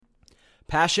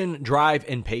Passion, drive,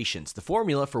 and patience. The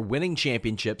formula for winning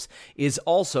championships is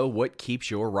also what keeps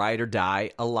your ride or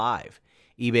die alive.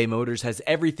 eBay Motors has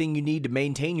everything you need to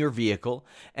maintain your vehicle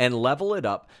and level it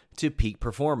up to peak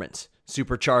performance.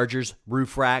 Superchargers,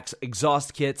 roof racks,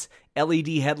 exhaust kits, LED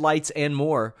headlights, and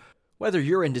more. Whether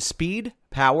you're into speed,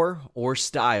 power, or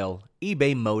style,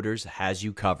 eBay Motors has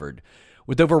you covered.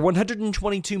 With over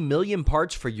 122 million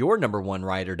parts for your number one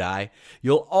ride or die,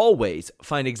 you'll always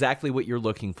find exactly what you're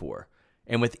looking for.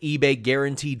 And with eBay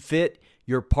Guaranteed Fit,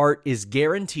 your part is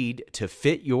guaranteed to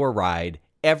fit your ride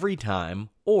every time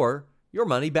or your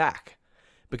money back.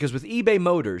 Because with eBay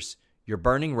Motors, you're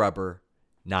burning rubber,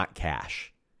 not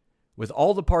cash. With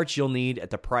all the parts you'll need at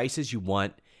the prices you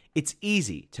want, it's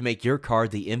easy to make your car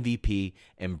the MVP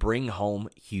and bring home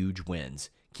huge wins.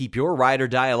 Keep your ride or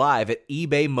die alive at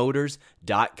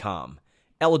ebaymotors.com.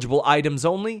 Eligible items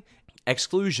only.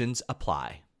 Exclusions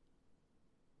apply.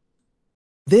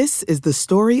 This is the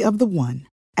story of the one.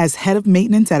 As head of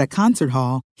maintenance at a concert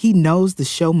hall, he knows the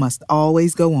show must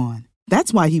always go on.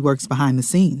 That's why he works behind the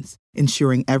scenes,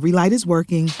 ensuring every light is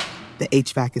working, the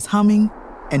HVAC is humming,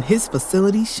 and his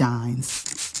facility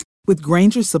shines. With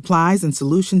Grainger's supplies and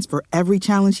solutions for every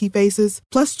challenge he faces,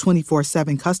 plus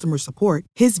 24/7 customer support,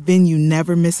 his venue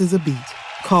never misses a beat.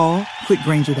 Call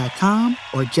quickgrainger.com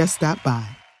or just stop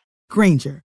by.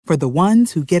 Grainger, for the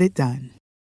ones who get it done.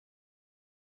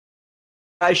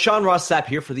 Guys, Sean Ross Sapp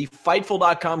here for the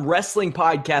Fightful.com wrestling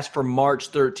podcast for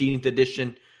March 13th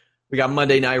edition. We got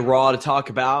Monday Night Raw to talk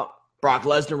about. Brock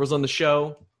Lesnar was on the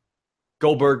show.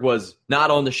 Goldberg was not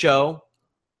on the show.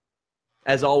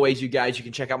 As always, you guys, you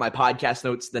can check out my podcast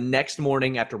notes the next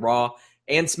morning after Raw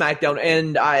and SmackDown.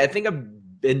 And I think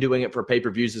I've been doing it for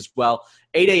pay-per-views as well.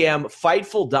 8 a.m.,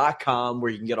 Fightful.com, where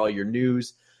you can get all your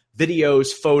news,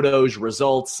 videos, photos,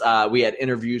 results. We had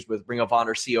interviews with Ring of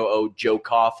Honor COO Joe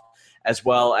Koff, as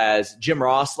well as Jim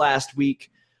Ross last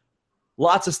week.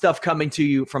 Lots of stuff coming to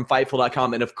you from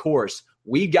Fightful.com. And, of course,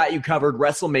 we got you covered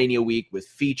WrestleMania week with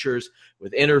features,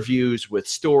 with interviews, with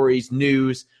stories,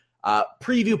 news,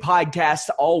 preview podcasts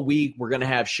all week. We're going to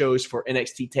have shows for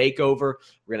NXT TakeOver.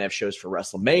 We're going to have shows for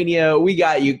WrestleMania. We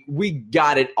got you. We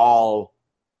got it all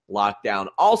locked down.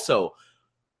 Also,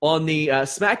 on the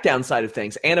SmackDown side of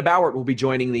things, Anna Bauer will be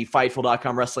joining the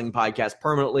Fightful.com wrestling podcast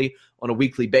permanently on a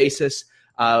weekly basis.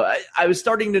 I was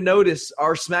starting to notice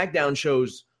our SmackDown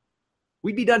shows,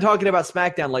 we'd be done talking about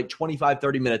SmackDown like 25,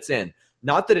 30 minutes in.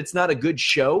 Not that it's not a good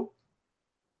show,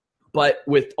 but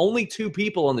with only two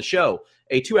people on the show,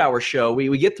 a 2-hour show,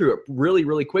 we get through it really,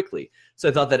 really quickly. So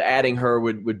I thought that adding her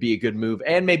would be a good move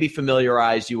and maybe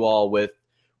familiarize you all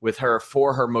with her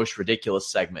for her most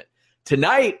ridiculous segment.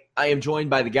 Tonight, I am joined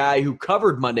by the guy who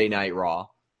covered Monday Night Raw.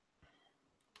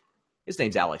 His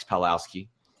name's Alex Pawlowski.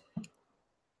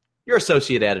 You're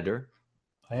associate editor.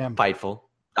 I am.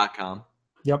 Fightful.com.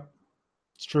 Yep.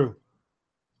 It's true.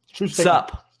 It's true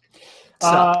statement.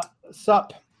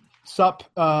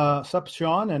 Sup,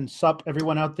 Sean, and sup,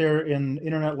 everyone out there in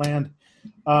internet land.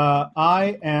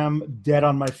 I am dead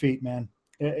on my feet, man.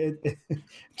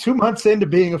 2 months into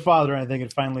being a father, I think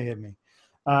it finally hit me.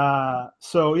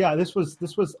 So yeah, this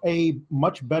was a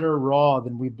much better Raw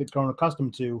than we've grown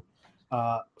accustomed to.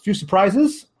 A few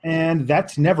surprises, and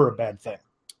that's never a bad thing.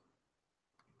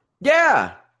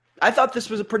 Yeah, I thought this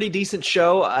was a pretty decent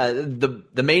show.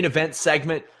 The main event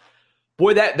segment,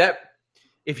 boy, that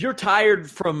if you're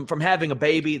tired from having a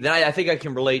baby, then I think I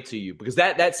can relate to you, because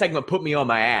that segment put me on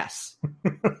my ass.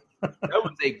 That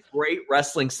was a great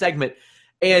wrestling segment.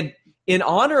 And in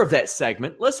honor of that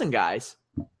segment, listen, guys,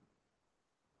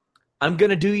 I'm going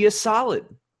to do you a solid.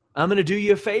 I'm going to do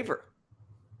you a favor.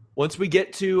 Once we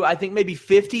get to, I think, maybe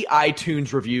 50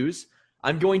 iTunes reviews,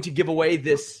 I'm going to give away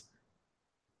this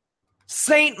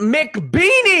Saint Mick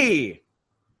beanie.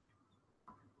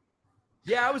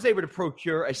 Yeah, I was able to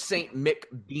procure a Saint Mick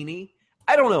beanie.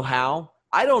 I don't know how.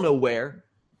 I don't know where.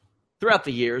 Throughout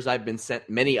the years, I've been sent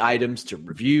many items to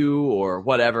review or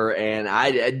whatever, and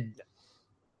I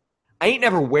ain't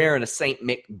never wearing a Saint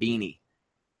Mick beanie.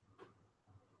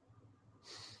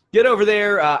 Get over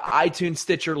there, iTunes,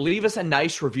 Stitcher, leave us a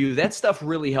nice review. That stuff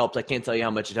really helps. I can't tell you how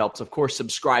much it helps. Of course,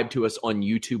 subscribe to us on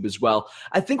YouTube as well.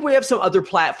 I think we have some other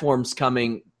platforms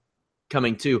coming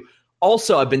too.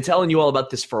 Also, I've been telling you all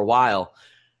about this for a while.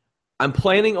 I'm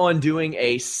planning on doing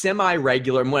a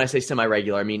semi-regular, and when I say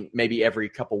semi-regular, I mean maybe every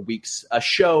couple weeks, a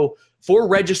show for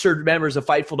registered members of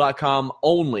Fightful.com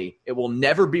only. It will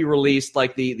never be released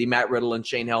like the Matt Riddle and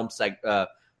Shane Helms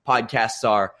podcasts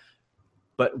are,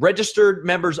 but registered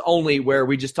members only, where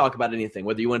we just talk about anything,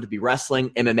 whether you want it to be wrestling,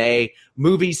 MMA,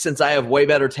 movies, since I have way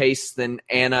better taste than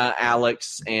Anna,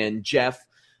 Alex, and Jeff.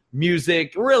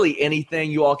 music, really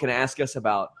anything you all can ask us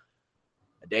about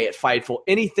a day at Fightful.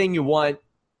 Anything you want,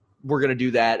 we're going to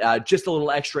do that. Just a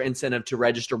little extra incentive to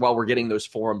register while we're getting those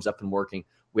forums up and working.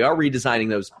 We are redesigning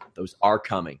those. Those are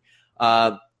coming.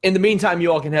 In the meantime,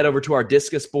 you all can head over to our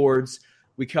Discus boards.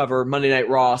 We cover Monday Night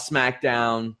Raw,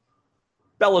 SmackDown,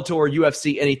 Bellator,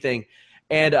 UFC, anything.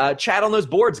 And chat on those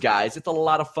boards, guys. It's a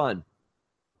lot of fun.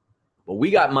 But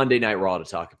we got Monday Night Raw to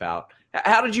talk about.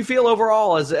 How did you feel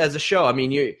overall as a show? I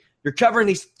mean, you're covering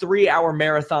these 3-hour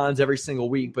marathons every single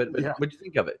week, but what did you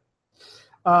think of it?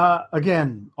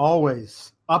 Again,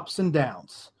 always ups and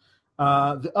downs.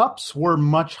 The ups were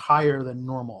much higher than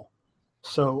normal.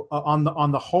 So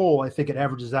on the whole, I think it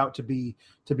averages out to be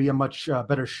a much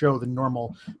better show than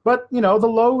normal. But the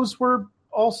lows were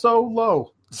also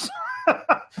low.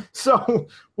 So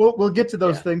we'll get to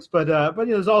those things. But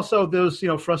there's also those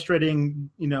frustrating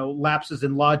lapses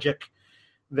in logic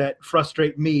that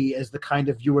frustrate me as the kind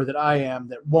of viewer that I am,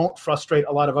 that won't frustrate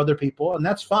a lot of other people, and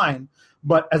that's fine.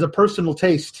 But as a personal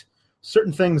taste,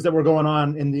 certain things that were going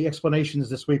on in the explanations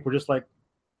this week were just like,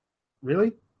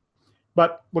 really?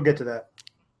 But we'll get to that.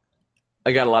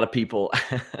 I got a lot of people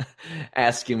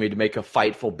asking me to make a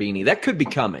Fightful beanie. That could be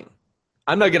coming.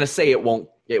 I'm not going to say it won't.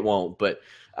 It won't. But,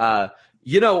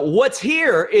 what's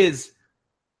here is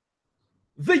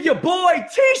the Ya Boy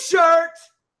T-shirt.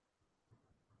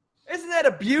 Isn't that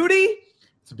a beauty?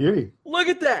 It's a beauty. Look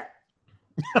at that.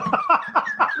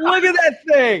 Look at that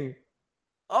thing.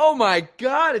 Oh, my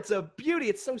God. It's a beauty.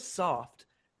 It's so soft.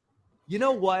 You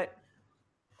know what?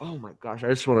 Oh, my gosh. I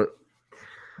just want to.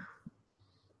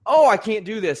 Oh, I can't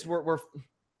do this.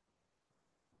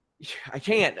 I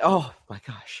can't. Oh, my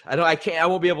gosh. I can't. I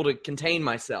won't be able to contain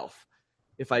myself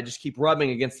if I just keep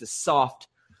rubbing against this soft.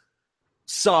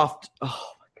 Oh,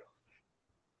 my God.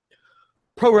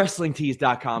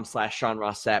 ProWrestlingTees.com/Sean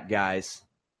Ross Sapp, guys.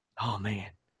 Oh, man.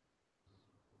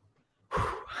 Whew.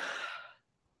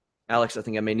 Alex, I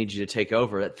think I may need you to take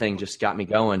over. That thing just got me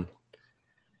going.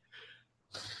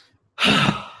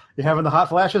 You having the hot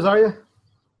flashes, are you?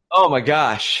 Oh, my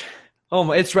gosh.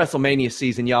 It's WrestleMania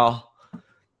season, y'all.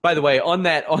 By the way, on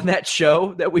that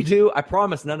show that we do, I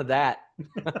promise none of that.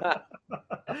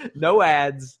 No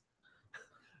ads.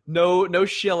 No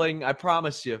shilling, I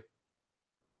promise you.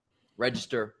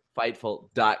 Register,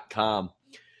 Fightful.com.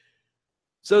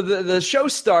 So the show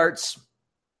starts.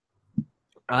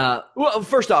 Well,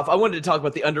 first off, I wanted to talk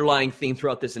about the underlying theme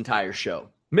throughout this entire show.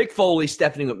 Mick Foley,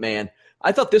 Stephanie McMahon.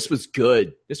 I thought this was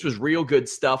good. This was real good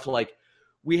stuff. Like,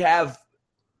 we have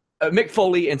Mick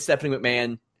Foley and Stephanie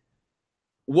McMahon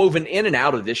woven in and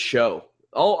out of this show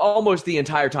almost the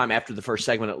entire time after the first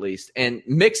segment, at least. And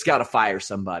Mick's got to fire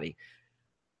somebody.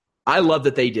 I love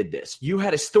that they did this. You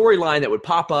had a storyline that would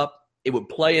pop up. It would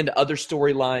play into other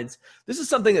storylines. This is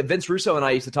something that Vince Russo and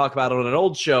I used to talk about on an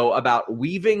old show, about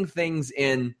weaving things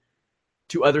in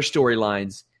to other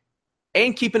storylines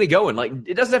and keeping it going. Like,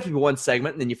 it doesn't have to be one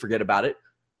segment and then you forget about it.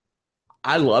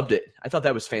 I loved it. I thought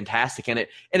that was fantastic. And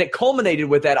it culminated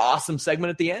with that awesome segment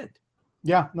at the end.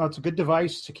 Yeah, no, it's a good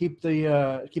device to keep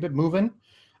it moving.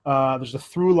 There's a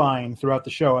through line throughout the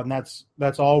show, and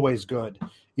that's always good.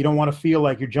 You don't want to feel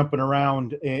like you're jumping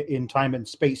around in time and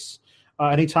space.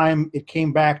 Anytime it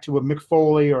came back to a Mick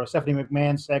Foley or a Stephanie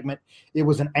McMahon segment, it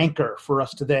was an anchor for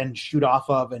us to then shoot off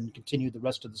of and continue the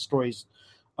rest of the stories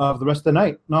of the rest of the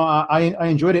night. No, I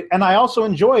enjoyed it. And I also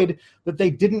enjoyed that they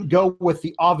didn't go with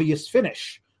the obvious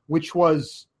finish, which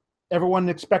was everyone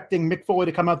expecting Mick Foley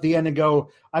to come out the end and go,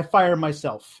 I fire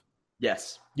myself.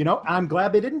 Yes. I'm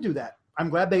glad they didn't do that. I'm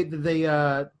glad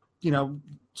they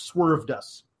swerved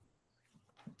us.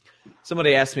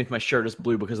 Somebody asked me if my shirt is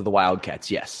blue because of the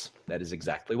Wildcats. Yes, that is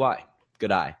exactly why.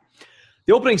 Good eye.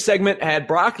 The opening segment had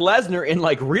Brock Lesnar in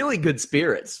really good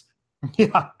spirits.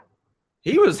 Yeah.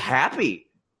 He was happy.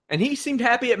 And he seemed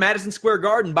happy at Madison Square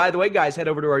Garden. By the way, guys, head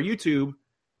over to our YouTube.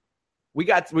 We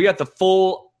got the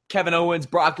full Kevin Owens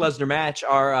Brock Lesnar match.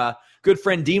 Our good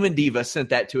friend Demon Diva sent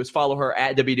that to us. Follow her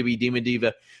at WWE Demon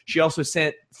Diva. She also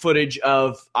sent footage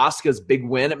of Asuka's big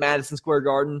win at Madison Square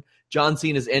Garden, John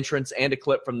Cena's entrance, and a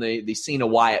clip from the Cena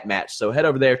Wyatt match. So head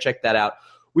over there, check that out.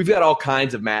 We've got all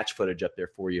kinds of match footage up there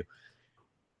for you.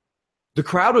 The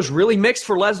crowd was really mixed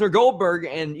for Lesnar Goldberg,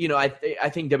 and I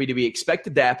think WWE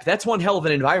expected that. But that's one hell of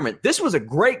an environment. This was a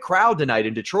great crowd tonight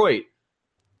in Detroit.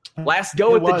 Last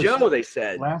go at the Joe, they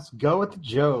said. Last go at the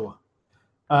Joe.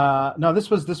 No, this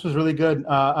was really good.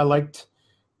 I liked.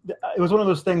 It was one of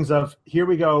those things of, here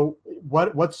we go.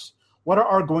 What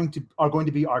are going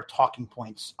to be our talking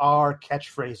points, our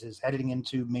catchphrases heading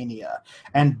into Mania?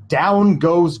 And down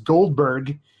goes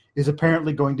Goldberg is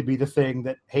apparently going to be the thing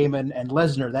that Heyman and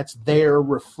Lesnar, that's their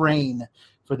refrain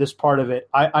for for this part of it.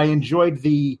 I enjoyed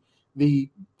the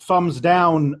thumbs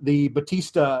down, the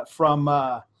Batista from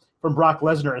Brock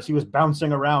Lesnar as he was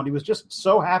bouncing around. He was just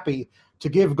so happy to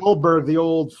give Goldberg the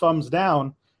old thumbs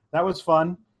down. That was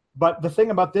fun. But the thing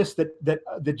about this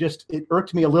that just it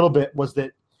irked me a little bit was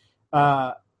that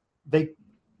Paul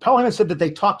Heyman said that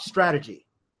they talked strategy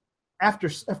after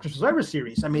Survivor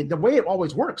Series. I mean, the way it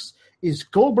always works is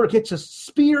Goldberg hits a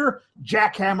spear,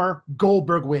 jackhammer,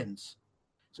 Goldberg wins.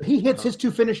 So he hits his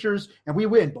 2 finishers and we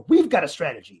win. But we've got a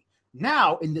strategy.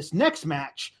 Now, in this next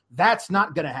match, that's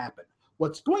not going to happen.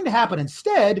 What's going to happen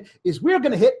instead is we're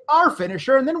going to hit our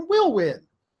finisher and then we'll win.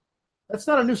 That's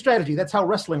not a new strategy. That's how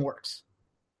wrestling works.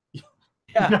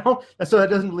 Yeah. So that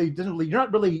doesn't really, you're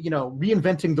not really,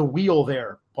 reinventing the wheel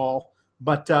there, Paul.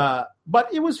 But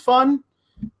it was fun.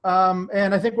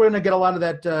 And I think we're going to get a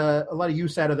lot of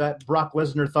use out of that. Brock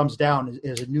Lesnar thumbs down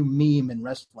is a new meme in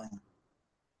wrestling.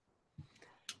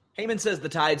 Heyman says the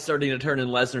tide's starting to turn in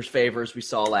Lesnar's favor, as we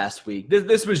saw last week.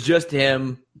 This was just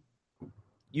him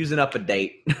using up a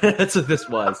date. That's what this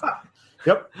was.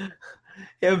 Yep.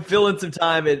 Him filling some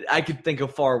time, and I could think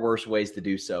of far worse ways to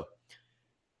do so.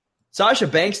 Sasha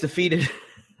Banks defeated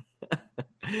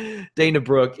Dana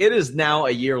Brooke. It is now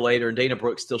a year later, and Dana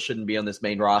Brooke still shouldn't be on this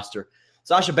main roster.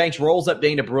 Sasha Banks rolls up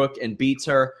Dana Brooke and beats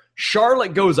her.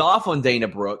 Charlotte goes off on Dana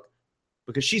Brooke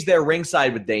because she's there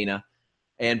ringside with Dana,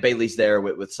 and Bayley's there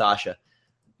with Sasha.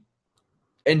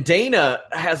 And Dana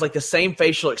has like the same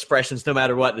facial expressions no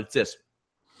matter what. It's this.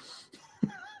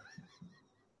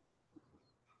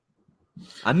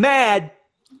 I'm mad.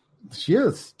 She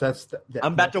is.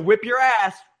 I'm about to whip your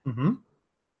ass. Mm-hmm.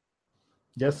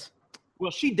 Yes.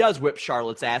 Well, she does whip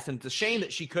Charlotte's ass, and it's a shame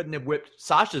that she couldn't have whipped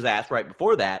Sasha's ass right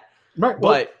before that. Right.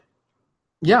 But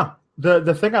yeah,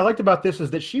 the thing I liked about this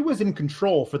is that she was in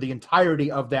control for the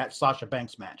entirety of that Sasha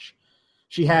Banks match.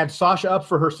 She had Sasha up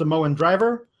for her Samoan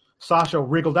driver. Sasha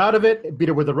wriggled out of it, beat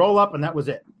her with a roll-up, and that was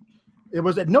it. It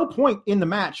was at no point in the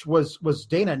match was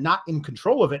Dana not in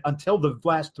control of it until the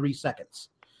last 3 seconds.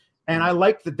 And I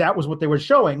liked that was what they were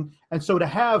showing. And so to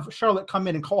have Charlotte come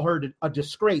in and call her a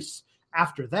disgrace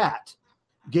after that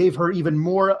gave her even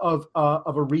more of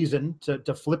a reason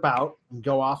to flip out and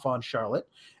go off on Charlotte.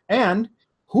 And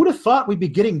who'd have thought we'd be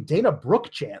getting Dana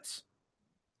Brooke chants?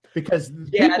 Because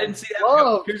I didn't see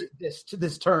that.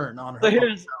 This turn on her. So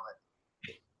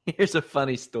here's a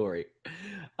funny story.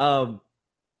 I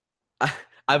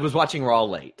was watching Raw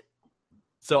late.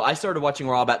 So I started watching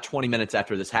Raw about 20 minutes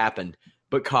after this happened,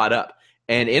 but caught up.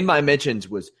 And in my mentions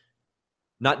was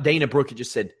not Dana Brooke. It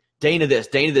just said, Dana this,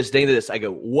 Dana this, Dana this. I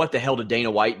go, what the hell did Dana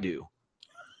White do?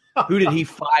 Who did he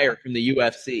fire from the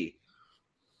UFC?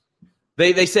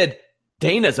 They said,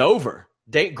 Dana's over.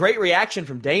 Great reaction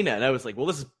from Dana. And I was like, well,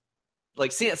 this is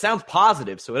like, see, it sounds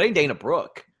positive. So it ain't Dana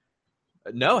Brooke.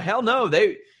 No, hell no.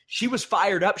 She was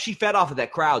fired up. She fed off of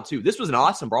that crowd too. This was an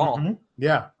awesome brawl. Mm-hmm.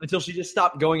 Yeah. Until she just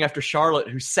stopped going after Charlotte,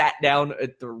 who sat down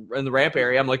in the ramp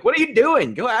area. I'm like, what are you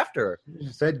doing? Go after her.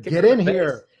 She said, get in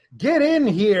here. Get in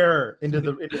here into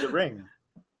the ring.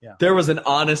 Yeah. There was an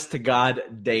honest to God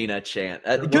Dana chant.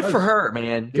 Good for her,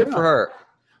 man. Good for her.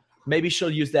 Maybe she'll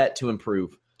use that to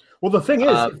improve. Well, the thing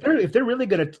is, if they're really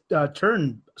going to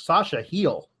turn Sasha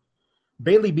heel,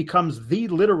 Bayley becomes the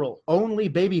literal only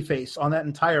babyface on that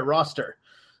entire roster.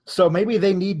 So maybe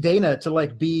they need Dana to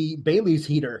like be Bayley's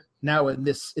heater now in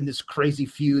this crazy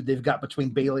feud they've got between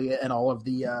Bayley and all of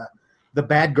the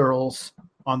bad girls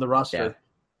on the roster. Yeah.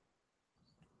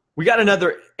 We got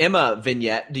another Emma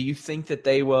vignette. Do you think that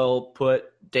they will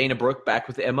put Dana Brooke back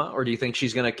with Emma, or do you think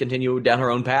she's going to continue down her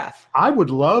own path? I would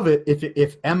love it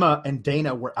if Emma and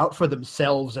Dana were out for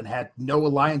themselves and had no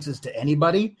alliances to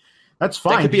anybody. That's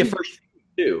fine. That could be a first feud,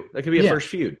 too. That could be a first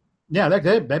feud. Yeah,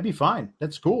 that'd be fine.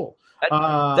 That's cool.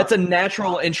 That's a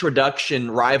natural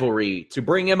introduction rivalry to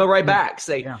bring Emma right back.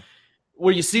 Say,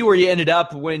 well, you see where you ended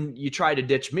up when you tried to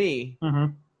ditch me.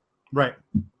 Mm-hmm. Right.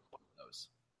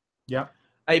 Yeah.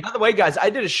 Hey, by the way, guys, I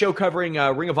did a show covering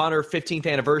Ring of Honor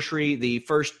 15th anniversary, the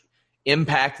first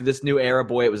impact of this new era.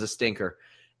 Boy, it was a stinker.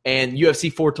 And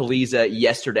UFC Fortaleza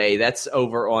yesterday. That's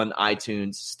over on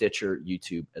iTunes, Stitcher,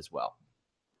 YouTube as well.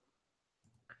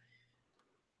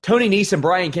 Tony Nese and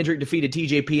Brian Kendrick defeated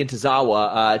TJP and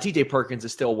Tozawa. TJ Perkins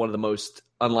is still one of the most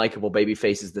unlikable baby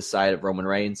faces this side of Roman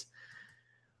Reigns.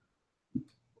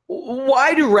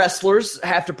 Why do wrestlers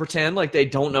have to pretend like they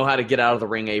don't know how to get out of the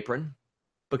ring apron?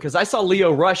 Because I saw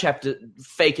Leo Rush have to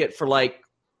fake it for like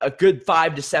a good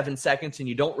 5 to 7 seconds, and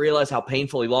you don't realize how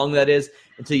painfully long that is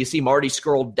until you see Marty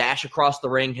Scurll dash across the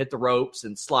ring, hit the ropes,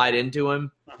 and slide into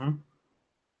him.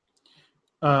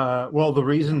 Mm-hmm. Well, the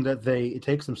reason that it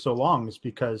takes them so long is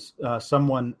because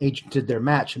someone agented their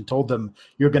match and told them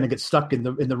you're going to get stuck in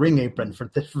the ring apron for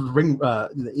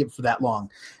that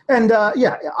long. And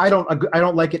I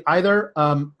don't like it either.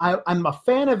 I'm a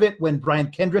fan of it when Brian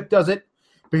Kendrick does it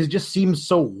because it just seems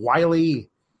so wily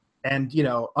and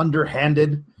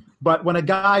underhanded. But when a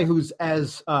guy who's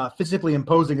as physically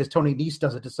imposing as Tony Nese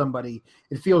does it to somebody,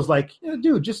 it feels like,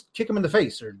 dude, just kick him in the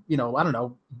face or I don't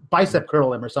know, bicep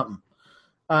curl him or something.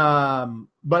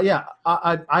 But yeah,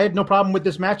 I had no problem with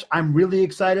this match. I'm really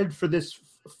excited for this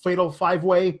fatal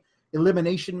 5-way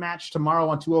elimination match tomorrow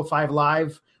on 205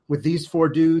 Live with these 4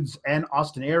 dudes and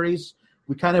Austin Aries.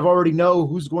 We kind of already know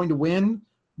who's going to win,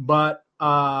 but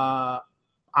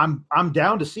I'm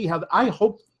down to see how. I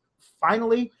hope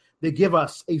finally they give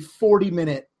us a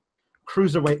 40-minute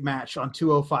cruiserweight match on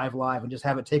 205 Live and just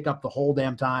have it take up the whole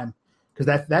damn time, because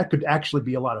that could actually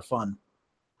be a lot of fun.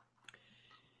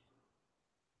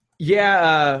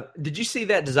 Yeah, did you see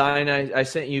that design I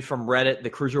sent you from Reddit,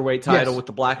 the cruiserweight title with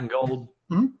the black and gold?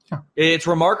 Mm-hmm. Yeah. It's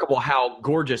remarkable how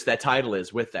gorgeous that title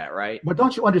is with that, right? But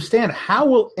don't you understand, how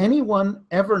will anyone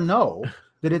ever know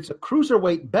that it's a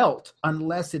cruiserweight belt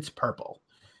unless it's purple?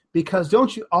 Because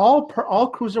don't you all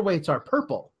cruiserweights are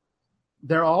purple.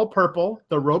 They're all purple.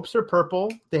 The ropes are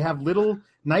purple. They have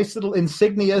nice little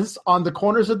insignias on the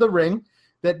corners of the ring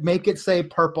that make it say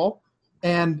purple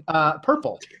and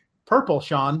purple. Purple,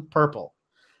 Sean, purple.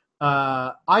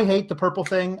 I hate the purple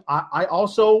thing. I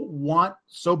also want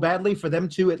so badly for them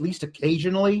to at least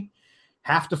occasionally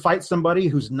have to fight somebody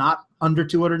who's not under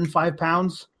 205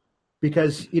 pounds,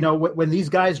 because, when these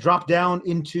guys drop down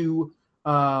into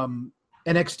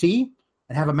NXT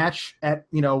and have a match at,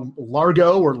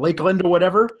 Largo or Lakeland or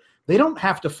whatever, they don't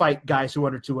have to fight guys who are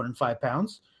under 205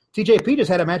 pounds. TJP just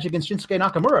had a match against Shinsuke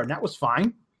Nakamura, and that was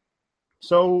fine.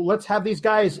 So let's have these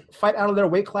guys fight out of their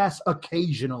weight class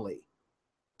occasionally.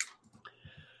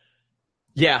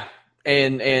 Yeah,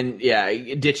 and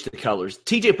ditch the colors.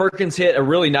 TJ Perkins hit a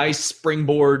really nice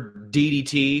springboard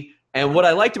DDT, and what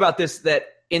I liked about this, that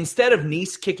instead of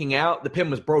Nese kicking out, the pin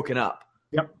was broken up.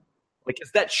 Yep.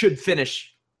 Because that should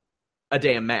finish a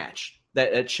damn match.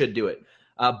 That should do it.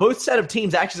 Both set of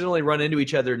teams accidentally run into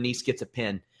each other, and Nese gets a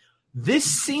pin. This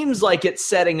seems like it's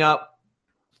setting up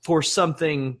for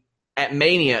something at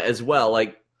Mania as well,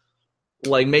 like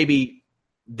maybe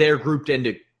they're grouped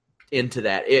into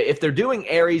that. If they're doing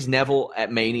Aries Neville at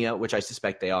Mania, which I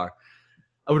suspect they are,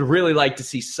 I would really like to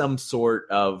see some sort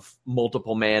of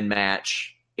multiple man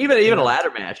match, even a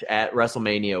ladder match at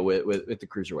WrestleMania with the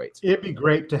cruiserweights. It'd be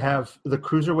great to have the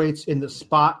cruiserweights in the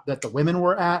spot that the women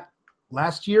were at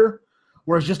last year,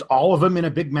 where it's just all of them in a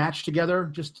big match together,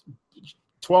 just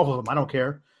 12 of them. I don't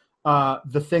care.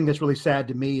 The thing that's really sad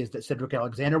to me is that Cedric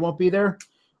Alexander won't be there,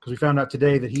 because we found out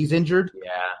today that he's injured.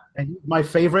 Yeah. And he's my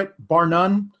favorite, bar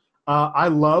none. I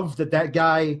love that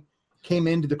guy came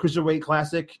into the Cruiserweight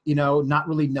Classic, not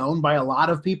really known by a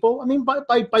lot of people. I mean,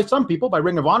 by some people, by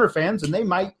Ring of Honor fans, and they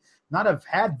might not have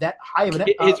had that high of an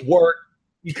his work.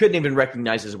 You couldn't even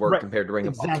recognize his work compared to Ring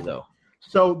of Honor, though.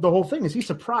 So the whole thing is he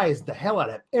surprised the hell out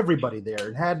of everybody there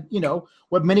and had,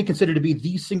 what many consider to be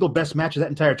the single best match of that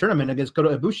entire tournament against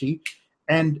Kota Ibushi.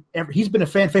 And he's been a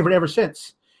fan favorite ever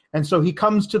since. And so he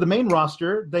comes to the main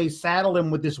roster. They saddle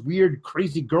him with this weird,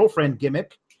 crazy girlfriend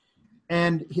gimmick.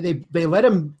 And they let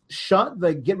him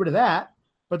get rid of that.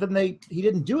 But then he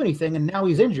didn't do anything, and now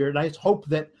he's injured. I just hope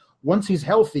that once he's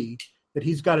healthy, that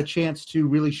he's got a chance to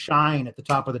really shine at the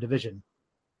top of the division.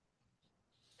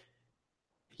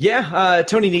 Yeah,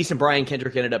 Tony Nese and Brian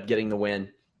Kendrick ended up getting the win.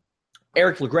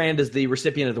 Eric LeGrand is the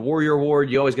recipient of the Warrior Award.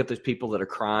 You always get those people that are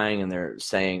crying and they're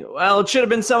saying, well, it should have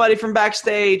been somebody from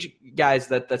backstage. Guys,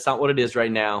 that's not what it is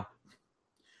right now.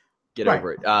 Get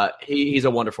over it. He's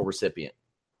a wonderful recipient.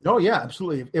 Oh, yeah,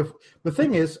 absolutely. If the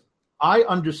thing is, I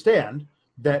understand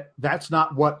that that's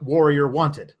not what Warrior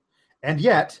wanted. And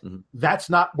yet, that's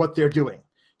not what they're doing.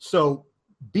 So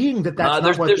being that that's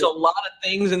not what there's a lot of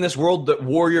things in this world that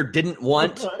Warrior didn't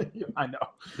want. I know.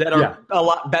 That are a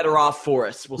lot better off for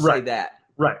us. We'll say that.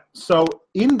 Right. So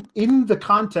in the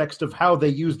context of how they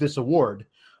use this award,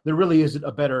 there really isn't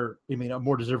a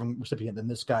more deserving recipient than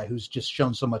this guy who's just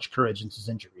shown so much courage since his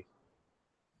injury.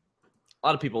 A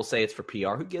lot of people say it's for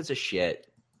PR. Who gives a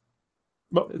shit?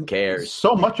 Well, who cares?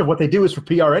 So much of what they do is for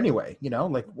PR anyway.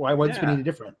 Why would it be any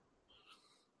different?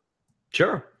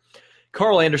 Sure.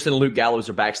 Carl Anderson and Luke Gallows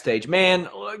are backstage. Man,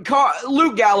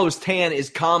 Luke Gallows' tan is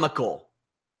comical.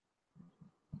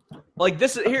 Like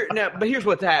this is here now, but here's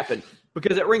what happened.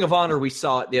 Because at Ring of Honor, we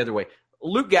saw it the other way.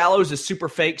 Luke Gallows is super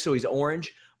fake, so he's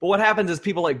orange. But what happens is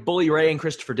people like Bully Ray and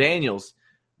Christopher Daniels,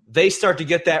 they start to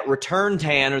get that return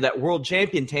tan or that world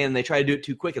champion tan, and they try to do it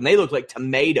too quick, and they look like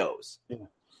tomatoes. Yeah.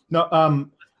 No,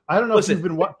 I don't know if you've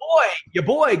been your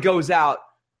boy goes out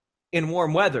in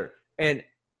warm weather, and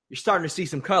you're starting to see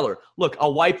some color. Look,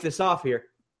 I'll wipe this off here.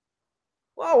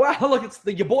 Oh, wow, look, it's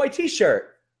your boy T-shirt.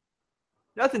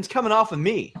 Nothing's coming off of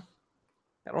me.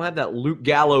 I don't have that Luke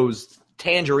Gallows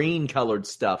tangerine-colored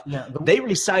stuff. Yeah, they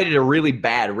recited a really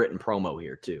bad written promo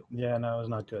here, too. Yeah, no, it was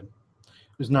not good.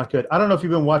 It was not good. I don't know if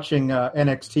you've been watching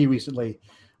NXT recently,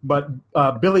 but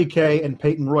Billy Kay and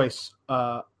Peyton Royce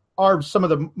are some of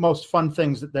the most fun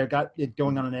things that they've got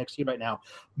going on in NXT right now.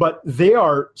 But they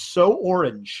are so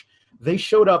orange. They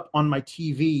showed up on my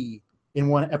TV in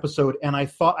one episode, and I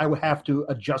thought I would have to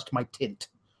adjust my tint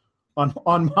on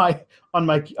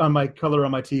my color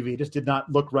on my TV. It just did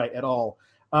not look right at all.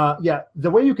 Yeah,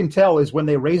 the way you can tell is when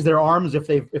they raise their arms if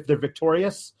they're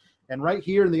victorious, and right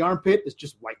here in the armpit is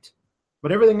just white,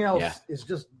 but everything else is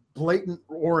just blatant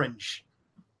orange.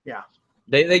 Yeah,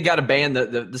 they got to ban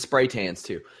the spray tans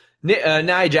too.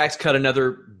 Nia Jax cut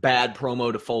another bad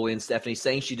promo to Foley and Stephanie,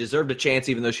 saying she deserved a chance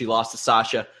even though she lost to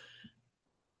Sasha.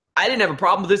 I didn't have a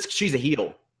problem with this because she's a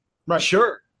heel. Right.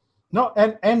 Sure. No,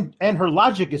 and her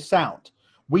logic is sound.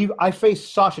 I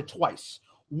faced Sasha twice.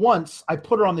 Once, I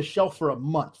put her on the shelf for a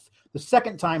month. The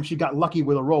second time, she got lucky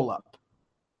with a roll-up.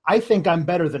 I think I'm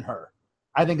better than her.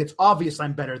 I think it's obvious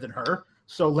I'm better than her.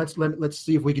 So let's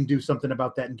see if we can do something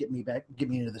about that and get me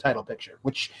into the title picture,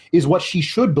 which is what she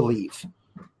should believe.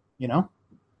 You know?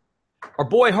 Our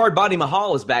boy Hardbody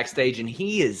Mahal is backstage, and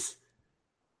he is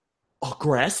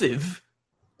aggressive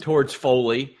towards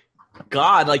Foley.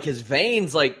 God, like his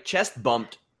veins like chest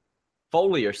bumped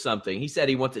Foley or something. He said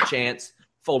he wants a chance.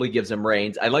 Foley gives him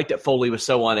reins. I liked that Foley was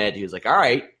so on edge. He was like, all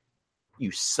right,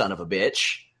 you son of a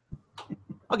bitch.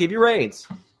 I'll give you reins.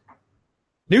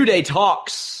 New Day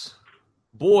talks.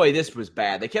 Boy, this was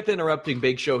bad. They kept interrupting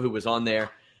Big Show, who was on there.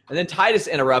 And then Titus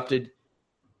interrupted,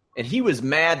 and he was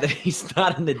mad that he's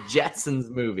not in the Jetsons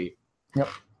movie. Yep.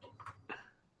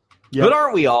 But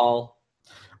aren't we all?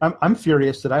 I'm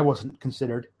furious that I wasn't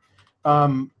considered.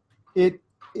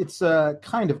 It's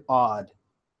kind of odd.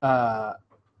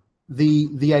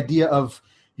 The idea of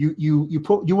you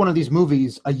put one of these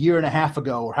movies a year and a half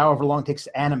ago or however long it takes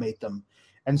to animate them,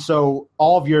 and so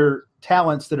all of your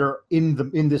talents that are in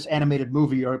this animated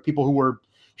movie are people who were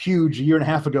huge a year and a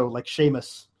half ago, like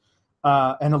Sheamus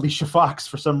and Alicia Fox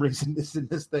for some reason is in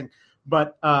this thing.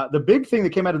 But the big thing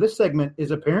that came out of this segment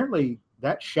is apparently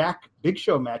that Shaq Big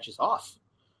Show match is off.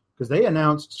 Because they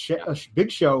announced a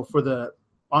Big Show for the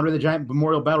Andre the Giant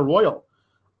Memorial Battle Royal.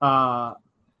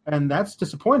 And that's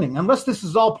disappointing, unless this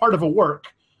is all part of a work.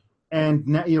 And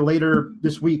later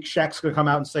this week, Shaq's going to come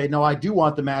out and say, no, I do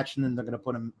want the match, and then they're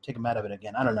going to take him out of it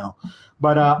again. I don't know.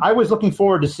 But I was looking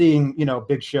forward to seeing,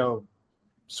 Big Show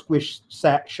squish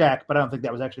Shaq, but I don't think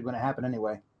that was actually going to happen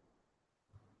anyway.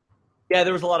 Yeah,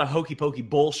 there was a lot of hokey-pokey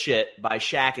bullshit by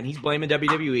Shaq, and he's blaming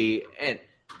WWE. And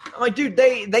I'm like, dude,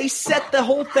 they set the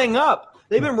whole thing up.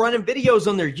 They've been running videos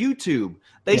on their YouTube.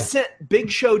 They sent Big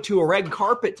Show to a red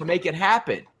carpet to make it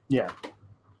happen. Yeah.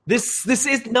 This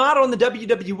is not on the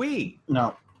WWE.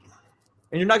 No.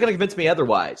 And you're not going to convince me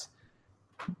otherwise.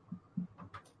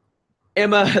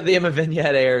 The Emma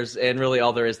vignette airs, and really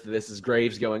all there is to this is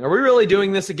Graves going, are we really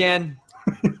doing this again?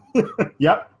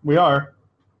 Yep, we are.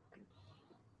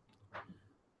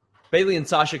 Bayley and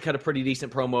Sasha cut a pretty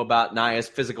decent promo about Nia's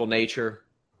physical nature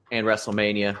and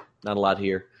WrestleMania. Not a lot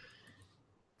here.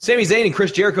 Sami Zayn and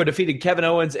Chris Jericho defeated Kevin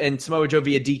Owens and Samoa Joe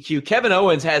via DQ. Kevin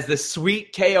Owens has this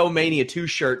sweet KO Mania 2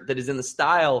 shirt that is in the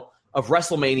style of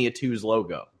WrestleMania 2's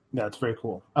logo. Yeah, it's very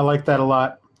cool. I like that a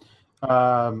lot.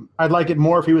 I'd like it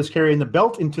more if he was carrying the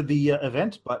belt into the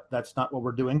event, but that's not what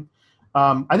we're doing.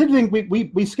 I think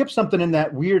we skipped something in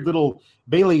that weird little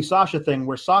Bayley-Sasha thing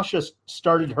where Sasha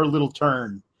started her little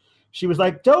turn. She was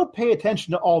like, don't pay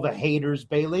attention to all the haters,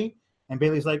 Bayley. And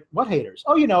Bayley's like, what haters?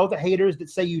 Oh, the haters that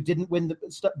say you didn't win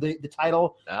the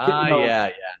title. Yeah.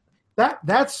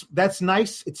 That's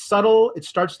nice. It's subtle. It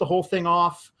starts the whole thing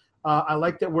off. I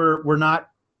like that we're not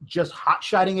just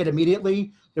hot-shotting it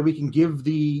immediately, that we can give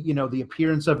the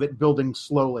appearance of it building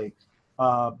slowly,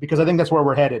 because I think that's where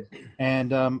we're headed.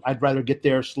 And I'd rather get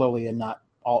there slowly and not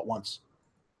all at once.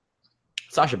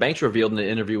 Sasha Banks revealed in an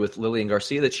interview with Lillian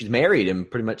Garcia that she's married and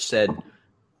pretty much said,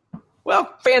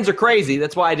 well, fans are crazy.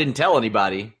 That's why I didn't tell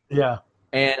anybody. Yeah.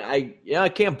 And I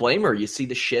can't blame her. You see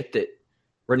the shit that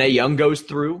Renee Young goes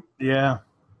through. Yeah.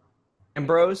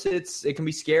 Ambrose, it can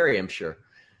be scary, I'm sure.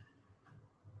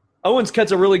 Owens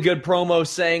cuts a really good promo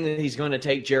saying that he's going to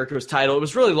take Jericho's title. It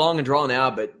was really long and drawn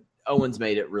out, but Owens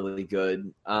made it really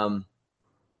good.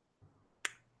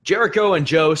 Jericho and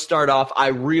Joe start off. I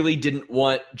really didn't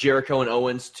want Jericho and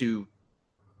Owens to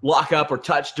lock up or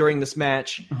touch during this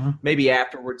match, maybe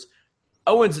afterwards.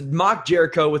 Owens mocked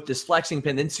Jericho with this flexing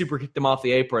pin, then super kicked him off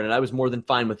the apron, and I was more than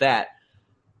fine with that.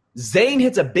 Zayn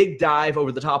hits a big dive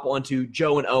over the top onto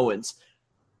Joe and Owens.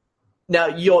 Now,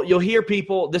 you'll hear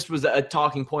people, this was a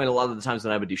talking point a lot of the times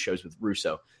when I would do shows with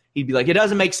Russo. He'd be like, it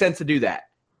doesn't make sense to do that.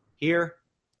 Here,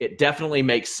 it definitely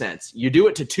makes sense. You do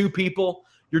it to two people,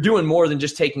 you're doing more than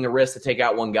just taking a risk to take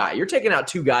out one guy. You're taking out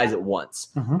two guys at once.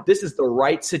 This is the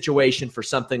right situation for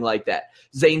something like that.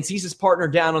 Zayn sees his partner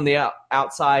down on the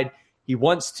outside. He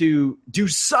wants to do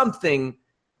something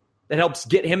that helps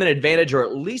get him an advantage or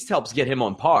at least helps get him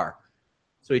on par.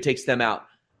 So he takes them out.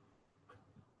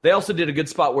 They also did a good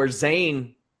spot where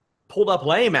Zayn pulled up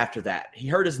lame after that. He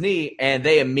hurt his knee, and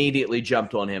they immediately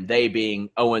jumped on him, they being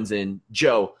Owens and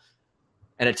Joe,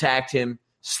 and attacked him,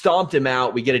 stomped him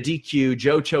out. We get a DQ.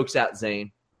 Joe chokes out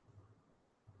Zayn.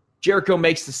 Jericho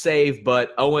makes the save,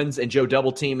 but Owens and Joe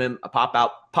double team him. A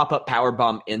pop-up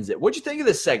powerbomb ends it. What'd you think of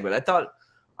this segment? I thought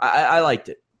I liked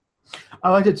it.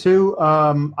 I liked it too.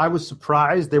 I was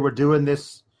surprised they were doing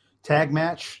this tag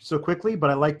match so quickly, but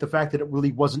I liked the fact that it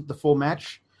really wasn't the full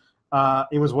match.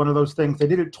 It was one of those things. They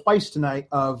did it twice tonight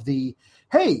of the,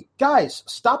 hey, guys,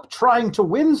 stop trying to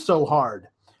win so hard.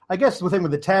 I guess the thing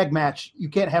with the tag match, you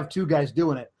can't have two guys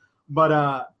doing it. But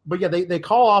yeah, they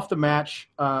call off the match.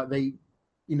 They,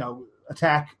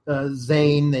 attack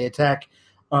Zayn. They attack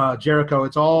Jericho.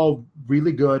 It's all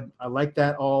really good. I like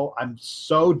that all. I'm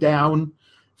so down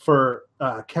for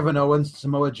Kevin Owens,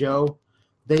 Samoa Joe.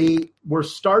 They were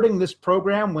starting this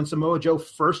program when Samoa Joe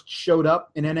first showed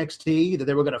up in NXT that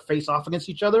they were going to face off against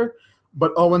each other,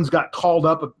 but Owens got called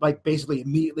up like basically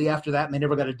immediately after that, and they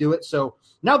never got to do it. So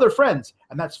now they're friends,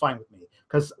 and that's fine with me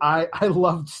because I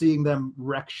loved seeing them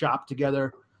wreck shop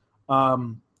together.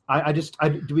 Do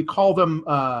we call them?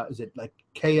 Is it like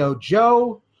KO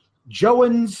Joe,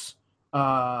 Joans,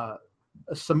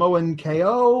 Samoan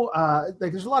KO?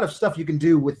 Like there's a lot of stuff you can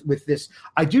do with this.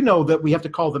 I do know that we have to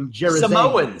call them Jerizane.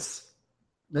 Samoans.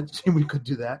 We could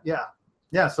do that.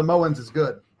 Yeah. Samoans is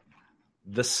good.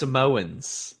 The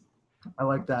Samoans. I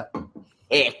like that.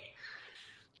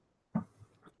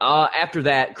 After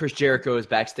that, Chris Jericho is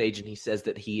backstage and he says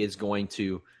that he is going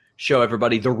to show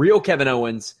everybody the real Kevin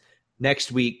Owens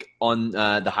next week on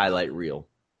the highlight reel.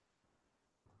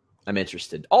 I'm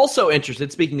interested. Also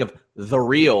interested, speaking of the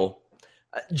real,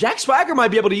 Jack Swagger might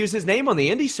be able to use his name on the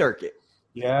indie circuit.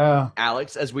 Yeah.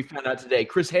 Alex, as we found out today,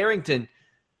 Chris Harrington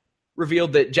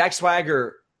revealed that Jack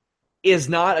Swagger is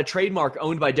not a trademark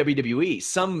owned by WWE.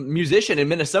 Some musician in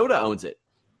Minnesota owns it.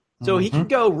 So he can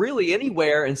go really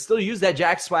anywhere and still use that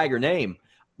Jack Swagger name.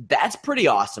 That's pretty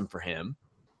awesome for him.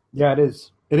 Yeah, it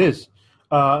is. It is.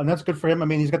 And that's good for him. I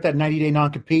mean, he's got that 90-day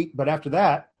non-compete, but after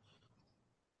that,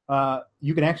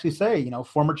 you can actually say,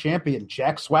 former champion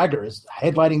Jack Swagger is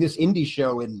headlining this indie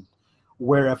show in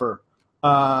wherever.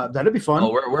 That'd be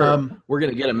fun. We're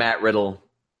going to get a Matt Riddle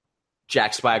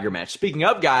Jack Swagger match. Speaking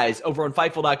of guys, over on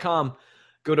Fightful.com,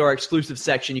 go to our exclusive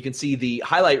section. You can see the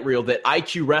highlight reel that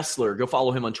IQ Wrestler, go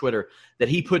follow him on Twitter, that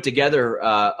he put together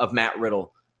of Matt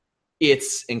Riddle.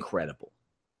 It's incredible.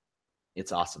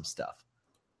 It's awesome stuff.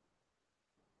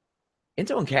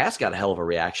 Enzo and Cass got a hell of a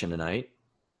reaction tonight.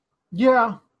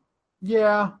 Yeah.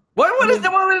 What is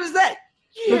that?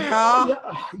 Yeah.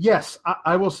 Yes,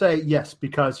 I will say yes,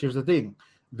 because here's the thing.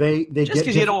 They just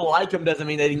because you don't like them doesn't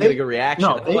mean they didn't get a good reaction.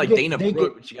 No, I feel like Dana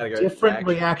Brooke, but you got to go different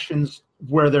reactions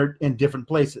where they're in different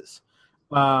places.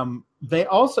 They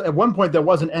also, at one point, there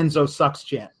was an Enzo sucks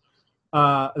chant.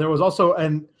 There was also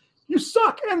an "You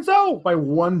suck, Enzo" by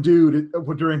one dude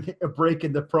during a break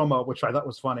in the promo, which I thought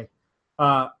was funny.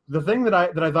 The thing that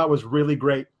I thought was really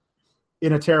great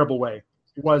in a terrible way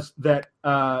was that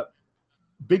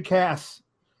Big Cass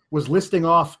was listing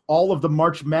off all of the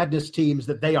March Madness teams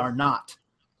that they are not,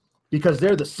 because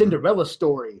they're the Cinderella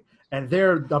story and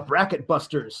they're the bracket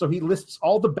busters. So he lists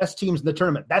all the best teams in the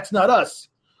tournament. That's not us.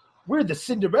 We're the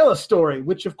Cinderella story,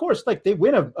 which of course, like they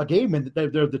win a game and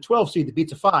they're the 12 seed that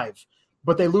beats a 5,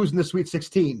 but they lose in the Sweet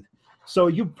 16. So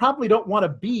you probably don't want to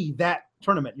be that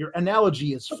tournament. Your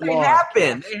analogy is flawed. They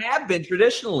have been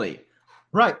traditionally.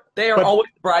 Right. They are always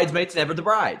the bridesmaids, never the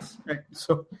brides. Right.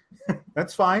 So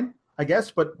that's fine, I guess.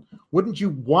 But wouldn't you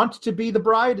want to be the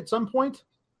bride at some point?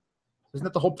 Isn't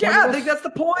that the whole point? Yeah, I think that's the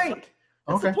point.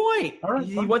 That's the point. All right,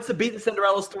 he wants to be the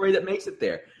Cinderella story that makes it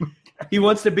there. He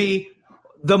wants to be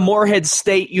the Morehead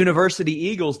State University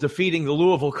Eagles defeating the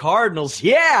Louisville Cardinals.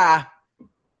 Yeah.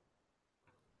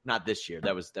 Not this year.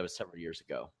 That was several years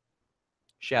ago.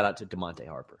 Shout out to DeMonte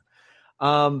Harper.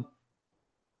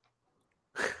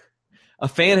 A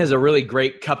fan has a really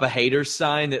great Cup of Haters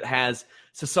sign that has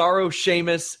Cesaro,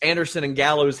 Sheamus, Anderson, and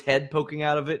Gallows' head poking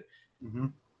out of it. Mm-hmm.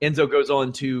 Enzo goes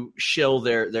on to shill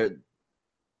their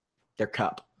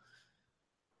cup.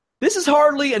 This is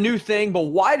hardly a new thing, but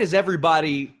why does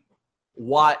everybody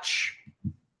watch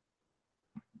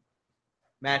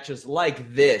matches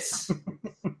like this?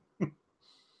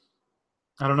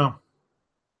 I don't know.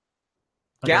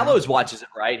 Gallows watches it,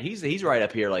 right? He's right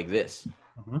up here like this.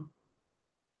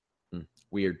 Mm-hmm.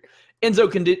 Weird. Enzo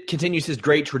continues his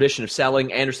great tradition of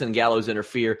selling. Anderson and Gallows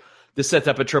interfere. This sets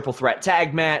up a triple threat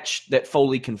tag match that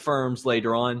Foley confirms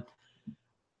later on.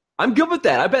 I'm good with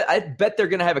that. I bet they're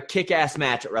going to have a kick-ass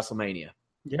match at WrestleMania.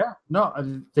 Yeah,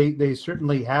 no, they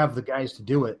certainly have the guys to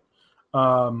do it.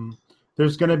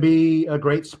 There's going to be a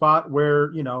great spot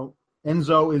where,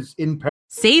 Enzo is in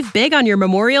Save big on your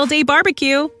Memorial Day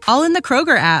barbecue, all in the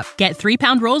Kroger app. Get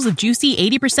 3-pound rolls of juicy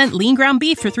 80% lean ground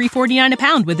beef for $3.49 a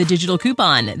pound with a digital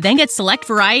coupon. Then get select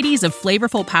varieties of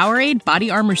flavorful Powerade, Body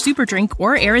Armor Super Drink,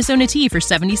 or Arizona tea for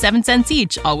 77 cents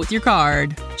each, all with your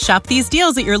card. Shop these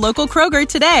deals at your local Kroger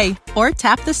today, or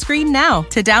tap the screen now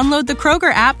to download the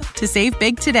Kroger app to save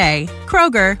big today.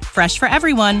 Kroger, fresh for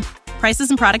everyone. Prices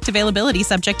and product availability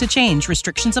subject to change.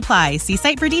 Restrictions apply. See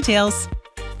site for details.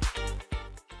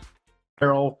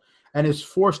 And is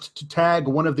forced to tag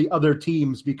one of the other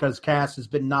teams because Cass has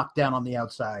been knocked down on the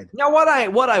outside. Now, what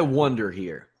I wonder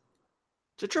here,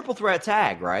 it's a triple threat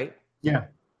tag, right? Yeah.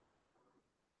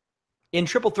 In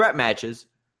triple threat matches,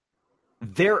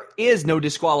 there is no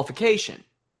disqualification.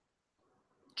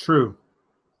 True.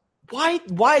 Why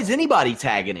is anybody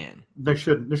tagging in? There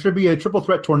should be a triple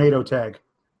threat tornado tag.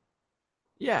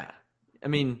 Yeah. I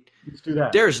mean, let's do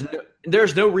that.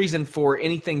 There's no reason for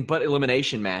anything but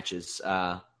elimination matches.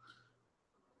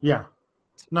 Yeah.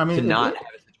 No, I mean, to not have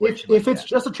a situation if it's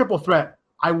just a triple threat,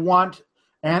 I want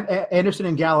Anderson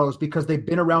and Gallows, because they've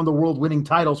been around the world winning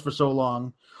titles for so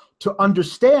long, to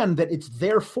understand that it's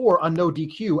therefore a no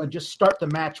DQ and just start the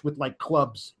match with like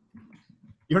clubs.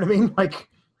 You know what I mean? Like,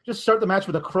 just start the match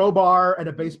with a crowbar and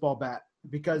a baseball bat,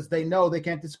 because they know they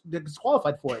can't get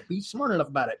disqualified for it. Be smart enough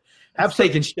about it. Have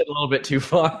taken shit a little bit too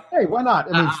far. Hey, why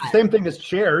not? I mean, it's the same thing as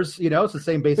chairs. It's the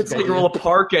same basic. It's like Rolla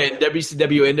Parka in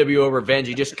WCW NWO Revenge.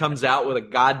 He just comes out with a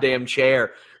goddamn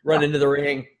chair, run into the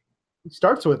ring. He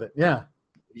starts with it. Yeah.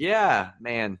 Yeah,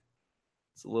 man.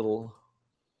 It's a little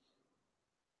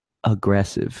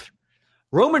aggressive.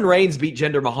 Roman Reigns beat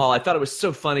Jinder Mahal. I thought it was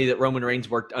so funny that Roman Reigns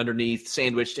worked underneath,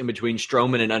 sandwiched in between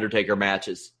Strowman and Undertaker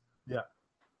matches. Yeah.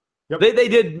 Yep. They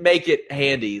did make it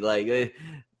handy. Like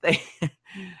they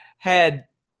had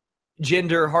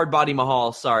Jinder Hardbody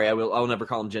Mahal. Sorry, I'll never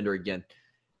call him Jinder again.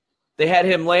 They had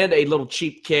him land a little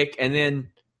cheap kick, and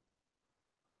then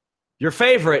your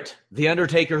favorite, The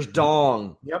Undertaker's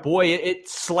dong. Yep. Boy, it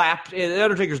slapped. The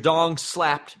Undertaker's dong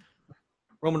slapped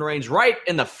Roman Reigns right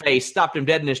in the face, stopped him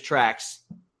dead in his tracks.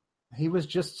 He was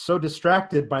just so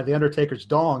distracted by The Undertaker's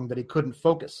dong that he couldn't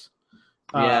focus.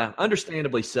 Yeah,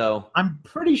 understandably so. I'm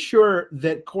pretty sure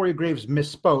that Corey Graves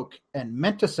misspoke and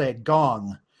meant to say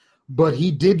gong, but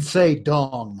he did say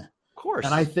dong. Of course.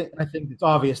 And I think it's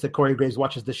obvious that Corey Graves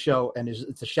watches the show, and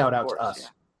it's a shout out to us. Yeah.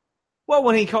 Well,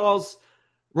 when he calls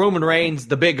Roman Reigns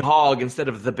the big hog instead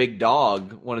of the big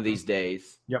dog one of these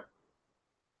days. Yep.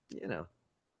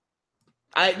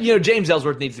 James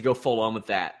Ellsworth needs to go full on with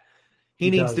that. He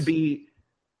needs to be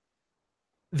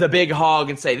the big hog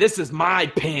and say, "This is my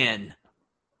pen."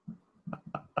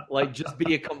 Like, just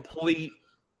be a complete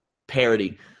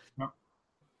parody. Yep.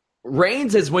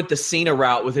 Reigns has went the Cena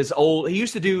route with his he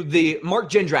used to do the Mark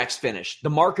Jindrak's finish, the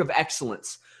Mark of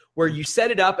Excellence, where you set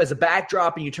it up as a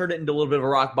backdrop and you turn it into a little bit of a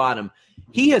rock bottom.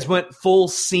 He has went full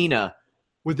Cena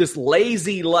with this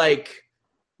lazy, like,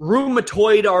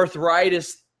 rheumatoid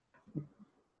arthritis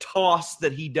toss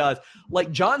that he does.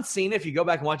 Like John Cena, if you go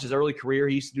back and watch his early career,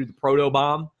 he used to do the Proto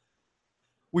Bomb,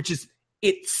 which is,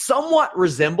 it somewhat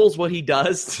resembles what he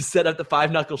does to set up the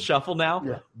 5-knuckle shuffle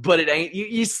now, but it ain't.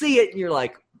 You see it and you're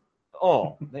like,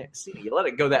 oh, man, Cena, you let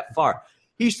it go that far.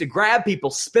 He used to grab people,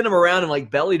 spin them around, and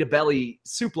like belly-to-belly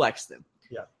suplex them.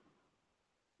 Yeah.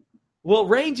 Well,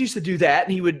 Reigns used to do that,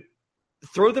 and he would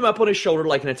throw them up on his shoulder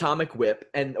like an atomic whip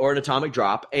or an atomic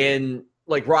drop and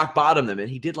like rock bottom them. And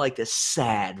he did like this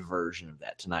sad version of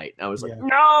that tonight. And I was like,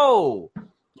 no!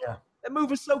 Yeah. That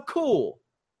move is so cool.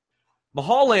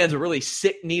 Mahal lands a really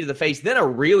sick knee to the face, then a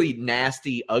really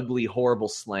nasty, ugly, horrible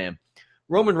slam.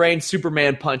 Roman Reigns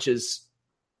Superman punches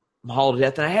Mahal to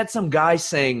death. And I had some guy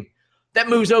saying, that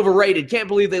move's overrated. Can't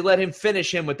believe they let him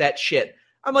finish him with that shit.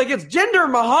 I'm like, it's Jinder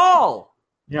Mahal.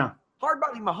 Yeah.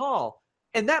 Hardbody Mahal.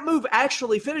 And that move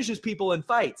actually finishes people in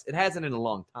fights. It hasn't in a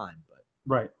long time. But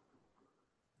right.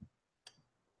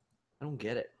 I don't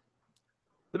get it.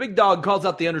 The big dog calls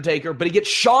out The Undertaker, but he gets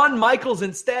Shawn Michaels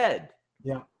instead.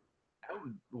 Yeah.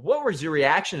 What was your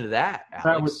reaction to that,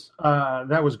 Alex?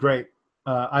 That was great.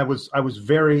 I was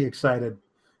very excited.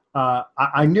 I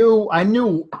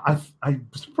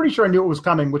was pretty sure I knew it was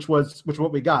coming, which was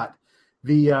what we got.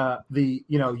 The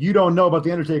you don't know about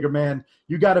The Undertaker, man.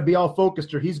 You got to be all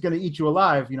focused or he's going to eat you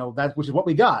alive. Which is what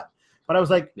we got. But I was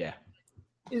like, yeah,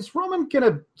 is Roman going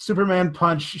to Superman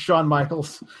punch Shawn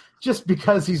Michaels just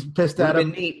because he's pissed at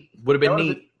him? Would have been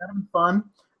neat. That would have been fun.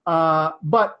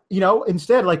 But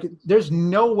instead, like, there's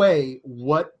no way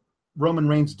what Roman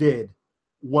Reigns did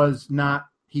was not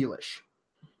heelish.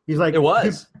 He's like, it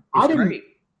was. I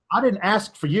didn't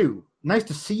ask for you. Nice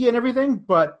to see you and everything,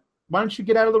 but why don't you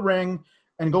get out of the ring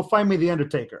and go find me The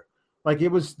Undertaker? Like,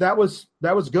 that was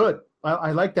good.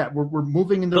 I like that. We're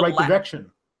moving in the right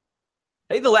direction.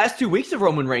 Hey, the last 2 weeks of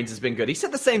Roman Reigns has been good. He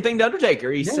said the same thing to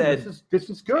Undertaker. He said, "This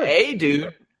is good. Hey,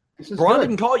 dude, Braun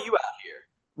didn't call you out here.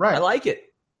 Right? I like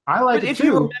it. But if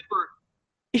you remember,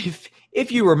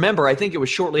 if you remember, I think it was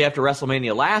shortly after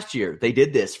WrestleMania last year. They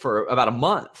did this for about a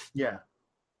month. Yeah,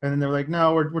 and then they were like,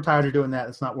 "No, we're tired of doing that.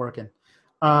 It's not working."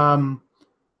 I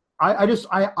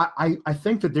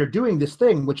think that they're doing this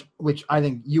thing, which I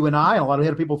think you and I and a lot of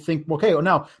other people think, okay, well,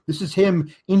 now this is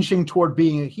him inching toward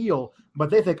being a heel, but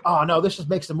they think, oh no, this just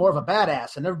makes him more of a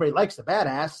badass, and everybody likes the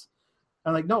badass.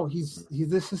 I'm like, no,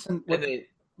 this isn't. And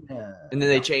then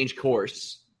they change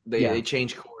course. They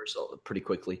change course pretty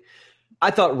quickly.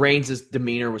 I thought Reigns'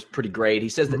 demeanor was pretty great. He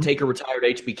says that Taker retired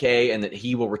HBK and that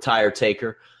he will retire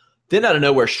Taker. Then out of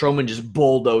nowhere, Strowman just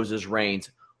bulldozes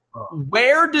Reigns.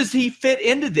 Where does he fit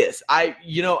into this?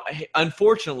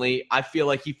 Unfortunately, I feel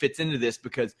like he fits into this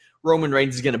because Roman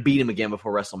Reigns is going to beat him again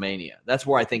before WrestleMania. That's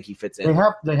where I think he fits in.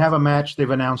 They have a match they've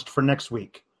announced for next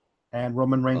week, and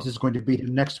Roman Reigns is going to beat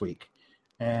him next week.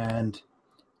 And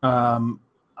I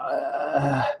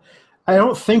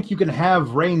don't think you can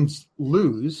have Reigns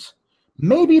lose.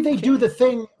 Maybe they do the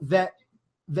thing that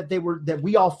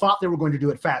we all thought they were going to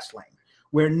do at Fastlane,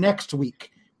 where next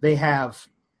week they have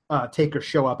Taker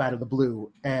show up out of the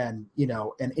blue and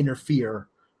interfere,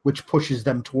 which pushes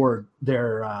them toward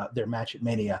their match at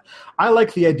Mania. I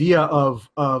like the idea of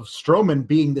Strowman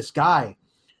being this guy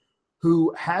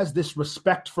who has this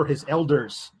respect for his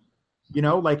elders.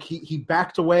 Like he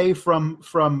backed away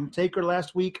from Taker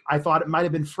last week. I thought it might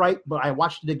have been fright, but I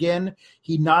watched it again.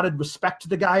 He nodded respect to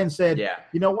the guy and said, yeah,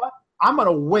 you know what? I'm going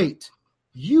to wait.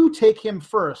 You take him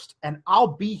first, and I'll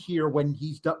be here when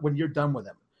you're done with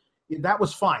him. That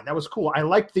was fine. That was cool. I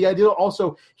liked the idea.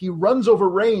 Also, he runs over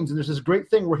Reigns, and there's this great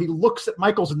thing where he looks at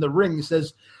Michaels in the ring. He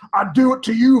says, "I'd do it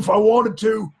to you if I wanted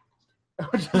to."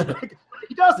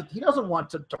 He doesn't. He doesn't want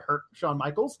to hurt Shawn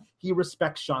Michaels. He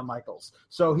respects Shawn Michaels.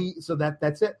 So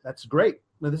that's it. That's great.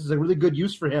 This is a really good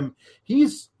use for him.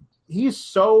 He's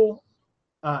so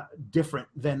different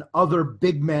than other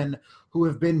big men who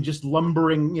have been just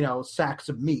lumbering, sacks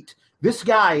of meat. This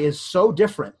guy is so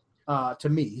different. To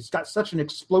me, he's got such an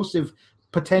explosive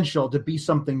potential to be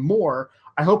something more.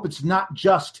 I hope it's not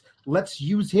just let's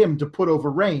use him to put over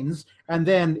Reigns, and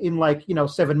then in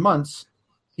 7 months,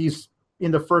 he's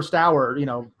in the first hour,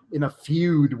 in a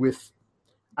feud with,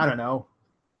 I don't know,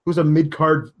 who's a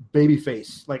mid-card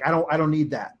babyface. Like, I don't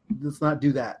need that. Let's not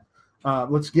do that.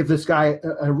 Let's give this guy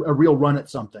a real run at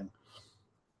something.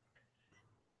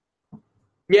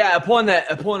 Yeah, upon a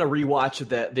rewatch of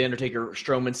the Undertaker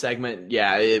Strowman segment,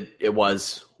 yeah, it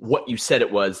was what you said it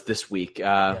was this week.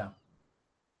 It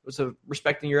was a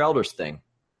respecting your elders thing.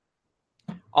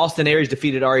 Austin Aries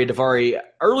defeated Arya Daivari.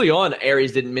 Early on,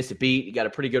 Aries didn't miss a beat. He got a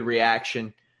pretty good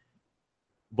reaction.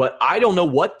 But I don't know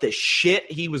what the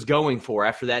shit he was going for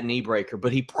after that knee breaker,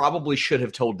 but he probably should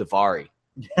have told Daivari.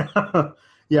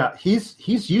 Yeah,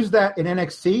 he's used that in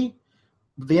NXT.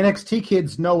 The NXT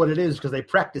kids know what it is because they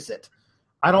practice it.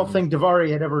 I don't think Daivari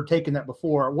had ever taken that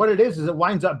before. What it is it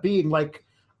winds up being like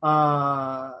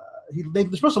they're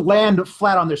supposed to land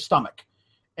flat on their stomach.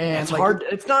 And it's hard.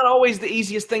 It's not always the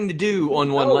easiest thing to do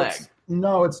on one leg.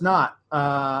 No, it's not.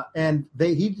 And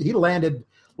he landed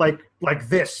like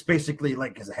this, basically,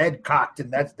 like his head cocked,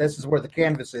 and this is where the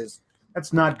canvas is.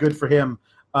 That's not good for him.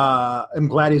 I'm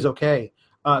glad he's okay.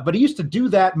 But he used to do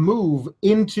that move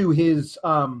into his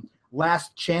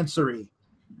last chancery.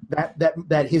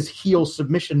 That his heel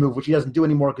submission move, which he doesn't do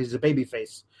anymore because he's a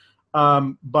babyface.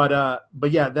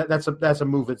 But yeah, that's a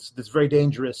move that's very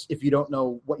dangerous if you don't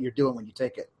know what you're doing when you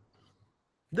take it.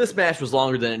 This match was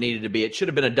longer than it needed to be. It should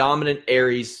have been a dominant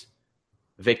Aries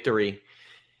victory.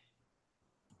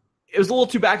 It was a little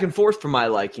too back and forth for my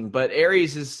liking, but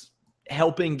Aries is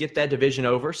helping get that division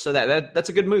over, so that's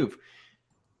a good move.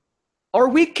 Are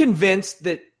we convinced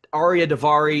that Arya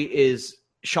Davari is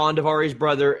Sean Davari's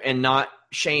brother and not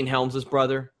Shane Helms'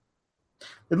 brother?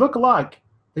 They look alike.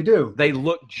 They do. They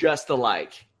look just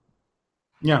alike.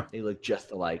 Yeah. They look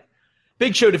just alike.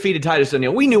 Big Show defeated Titus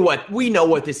O'Neil. We know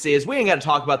what this is. We ain't got to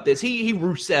talk about this. He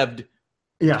Rusev'd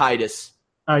Titus.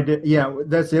 I did. Yeah,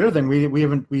 that's the other thing. We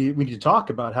need to talk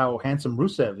about how handsome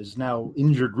Rusev is now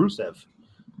injured Rusev,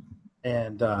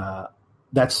 and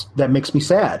that makes me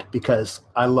sad because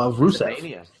I love Rusev.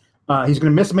 He's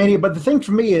going to miss Mania, but the thing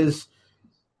for me is,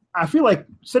 I feel like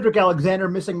Cedric Alexander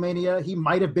missing Mania. He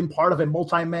might have been part of a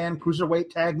multi-man cruiserweight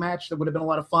tag match that would have been a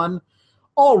lot of fun.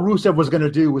 All Rusev was going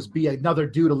to do was be another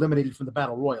dude eliminated from the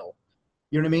Battle Royal.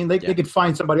 You know what I mean? They could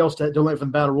find somebody else to eliminate from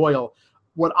the Battle Royal.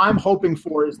 What I'm hoping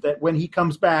for is that when he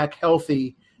comes back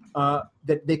healthy,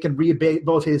 that they can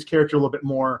rehabilitate his character a little bit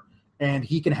more, and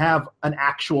he can have an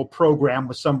actual program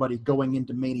with somebody going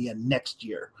into Mania next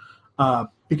year.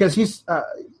 Because he's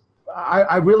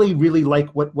I really, really like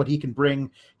what he can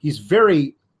bring. He's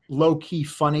very low-key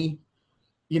funny,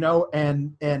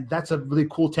 and that's a really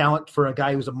cool talent for a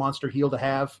guy who's a monster heel to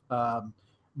have.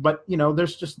 But,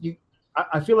 there's just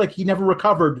I feel like he never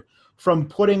recovered from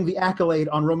putting the accolade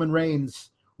on Roman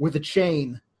Reigns with a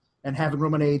chain and having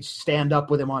Roman Reigns stand up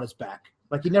with him on his back.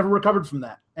 Like, he never recovered from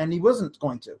that, and he wasn't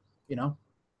going to,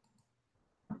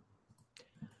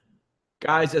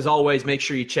 Guys, as always, make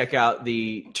sure you check out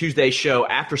the Tuesday show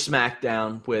after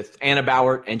SmackDown with Anna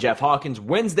Bauer and Jeff Hawkins.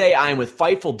 Wednesday, I am with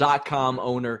Fightful.com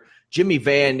owner Jimmy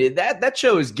Van. That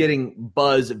show is getting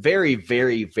buzz very,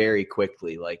 very, very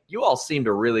quickly. Like, you all seem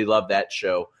to really love that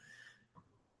show.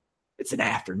 It's an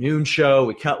afternoon show.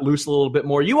 We cut loose a little bit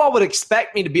more. You all would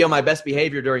expect me to be on my best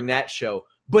behavior during that show,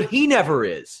 but he never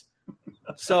is.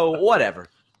 So, whatever.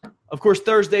 Of course,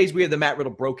 Thursdays, we have the Matt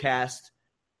Riddle Broadcast.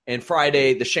 And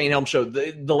Friday, the Shane Helms show.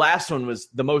 The last one was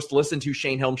the most listened to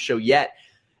Shane Helms show yet.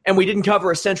 And we didn't cover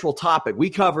a central topic.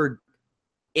 We covered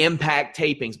Impact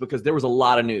tapings because there was a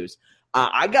lot of news.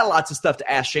 I got lots of stuff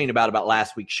to ask Shane about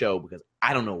last week's show because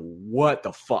I don't know what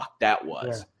the fuck that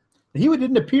was. Yeah. He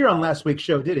didn't appear on last week's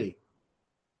show, did he?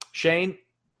 Shane?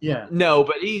 Yeah. No,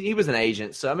 but he was an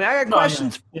agent. So, I mean, I got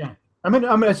questions. Yeah. I mean,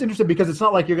 it's interesting because it's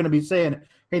not like you're going to be saying,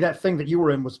 hey, that thing that you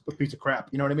were in was a piece of crap.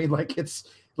 You know what I mean? Like, it's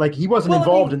like he wasn't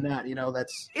involved in that.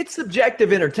 That's it's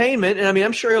subjective entertainment. And I mean,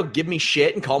 I'm sure he'll give me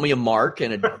shit and call me a mark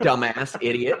and a dumbass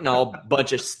idiot and all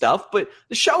bunch of stuff. But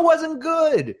the show wasn't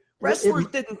good. Wrestlers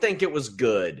didn't think it was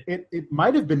good. It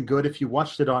might have been good if you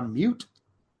watched it on mute.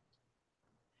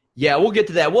 Yeah, we'll get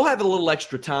to that. We'll have a little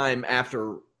extra time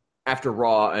after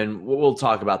Raw, and we'll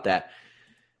talk about that.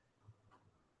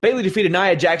 Bayley defeated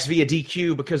Nia Jax via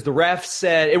DQ because the ref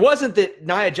said it wasn't that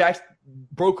Nia Jax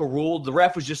broke a rule. The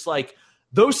ref was just like,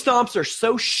 those stomps are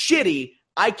so shitty,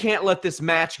 I can't let this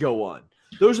match go on.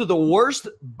 Those are the worst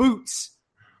boots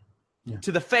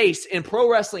to the face in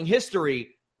pro wrestling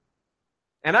history.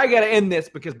 And I got to end this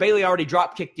because Bayley already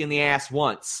drop kicked you in the ass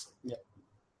once. Yeah.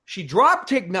 She drop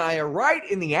kicked Nia right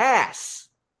in the ass.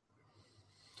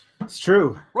 It's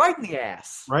true. Right in the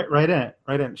ass. Right in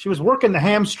it. She was working the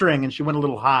hamstring and she went a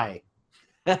little high.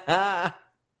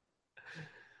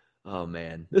 Oh,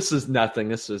 man. This is nothing.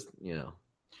 This is,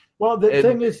 Well, the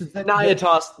thing is that Nia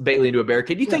tossed Bayley into a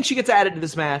barricade. Do you think she gets added to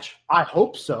this match? I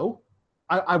hope so.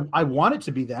 I want it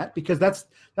to be that because that's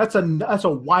a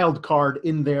wild card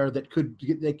in there that could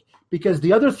because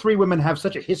the other three women have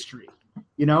such a history,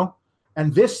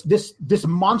 and this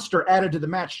monster added to the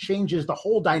match changes the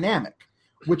whole dynamic,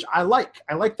 which I like.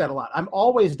 I like that a lot. I'm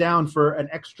always down for an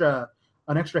extra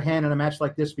hand in a match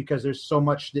like this because there's so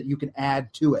much that you can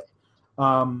add to it.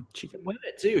 She could win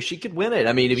it too. She could win it.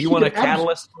 I mean, if you want a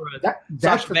catalyst for a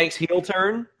Sasha Banks heel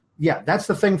turn, yeah, that's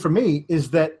the thing for me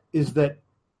is that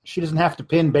she doesn't have to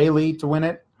pin Bayley to win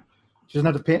it. She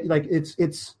doesn't have to pin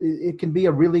it can be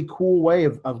a really cool way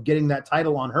of getting that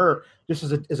title on her just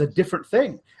as a different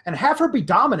thing and have her be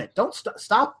dominant. Don't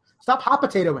stop hot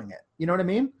potatoing it. You know what I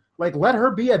mean? Like let her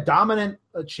be a dominant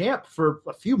champ for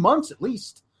a few months at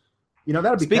least. That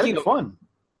would be kind of fun.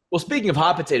 Well, speaking of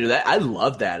hot potato, I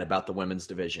love that about the women's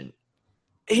division.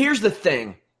 Here's the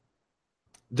thing.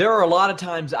 There are a lot of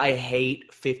times I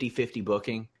hate 50-50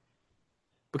 booking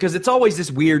because it's always this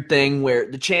weird thing where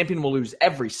the champion will lose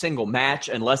every single match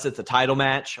unless it's a title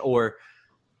match or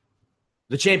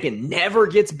the champion never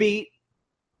gets beat.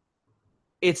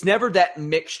 It's never that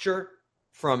mixture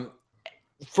from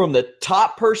the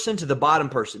top person to the bottom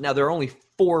person. Now, there are only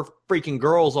 4 freaking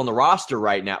girls on the roster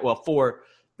right now. Well, 4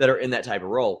 that are in that type of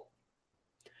role.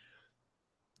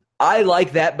 I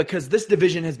like that because this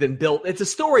division has been built. It's a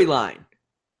storyline.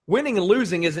 Winning and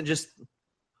losing isn't just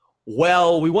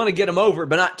well, we want to get him over,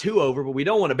 but not too over, but we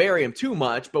don't want to bury him too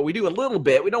much, but we do a little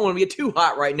bit. We don't want to get too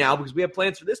hot right now because we have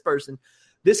plans for this person.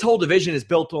 This whole division is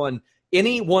built on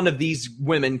any one of these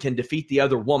women can defeat the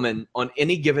other woman on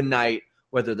any given night,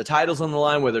 whether the title's on the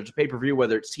line, whether it's a pay-per-view,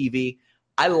 whether it's TV.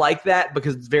 I like that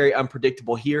because it's very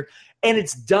unpredictable here. And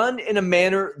it's done in a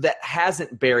manner that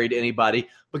hasn't buried anybody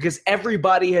because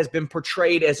everybody has been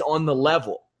portrayed as on the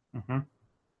level. Mm-hmm.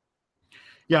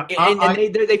 Yeah. And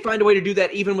they find a way to do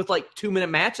that even with like 2-minute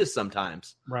matches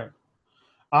sometimes. Right.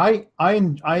 I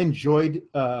enjoyed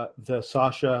the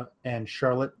Sasha and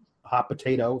Charlotte hot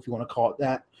potato, if you want to call it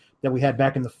that we had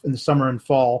back in the summer and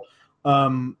fall.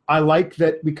 I like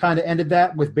that we kind of ended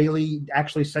that with Bayley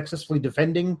actually successfully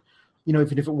defending, even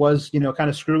if it was, kind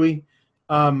of screwy.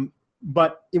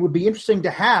 But it would be interesting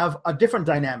to have a different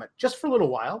dynamic just for a little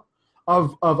while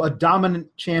of a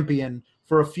dominant champion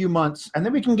for a few months, and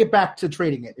then we can get back to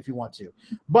trading it if you want to.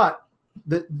 But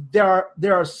there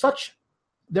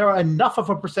are enough of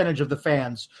a percentage of the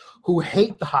fans who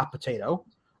hate the hot potato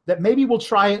that maybe we'll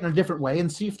try it in a different way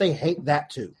and see if they hate that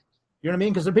too. You know what I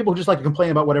mean? Because there are people who just like to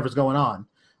complain about whatever's going on.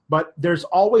 But there's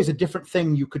always a different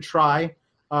thing you could try.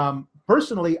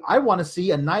 Personally, I want to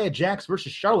see a Nia Jax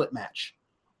versus Charlotte match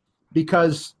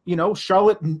because,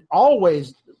 Charlotte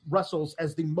always wrestles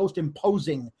as the most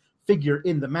imposing figure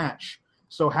in the match.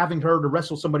 So having her to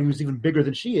wrestle somebody who's even bigger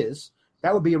than she is,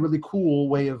 that would be a really cool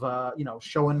way of,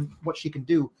 showing what she can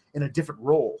do in a different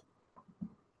role.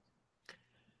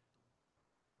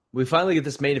 We finally get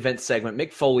this main event segment.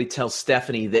 Mick Foley tells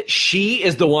Stephanie that she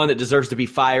is the one that deserves to be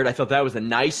fired. I thought that was a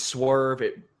nice swerve.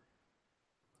 It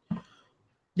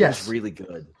was really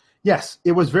good. Yes,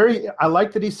 it was I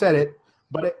like that he said it,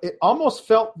 but it almost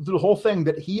felt through the whole thing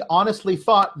that he honestly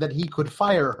thought that he could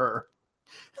fire her.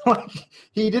 Like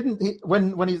he didn't.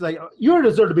 When he's like, "You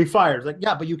deserve to be fired," it's like,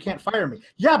 "Yeah, but you can't fire me."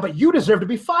 "Yeah, but you deserve to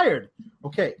be fired."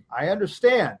 Okay, I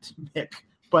understand, Mick,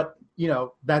 but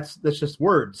that's just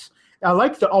words. I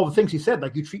like all the things he said.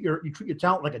 Like you treat your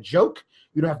talent like a joke.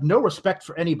 You don't have no respect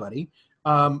for anybody,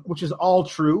 which is all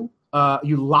true.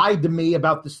 You lied to me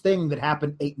about this thing that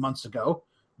happened 8 months ago.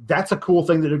 That's a cool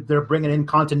thing that they're bringing in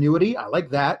continuity. I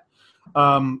like that.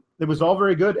 It was all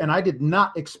very good, and I did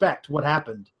not expect what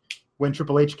happened when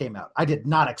Triple H came out. I did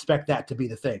not expect that to be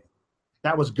the thing.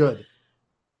 That was good.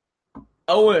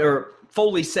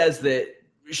 Foley says that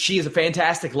she is a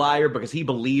fantastic liar because he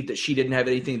believed that she didn't have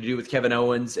anything to do with Kevin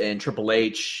Owens and Triple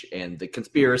H and the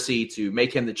conspiracy to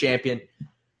make him the champion.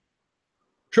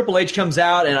 Triple H comes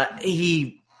out and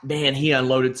he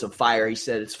unloaded some fire. He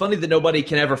said, "It's funny that nobody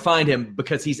can ever find him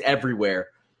because he's everywhere."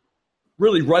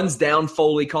 Really runs down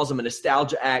Foley, calls him a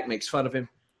nostalgia act, makes fun of him.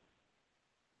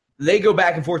 They go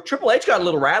back and forth. Triple H got a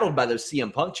little rattled by those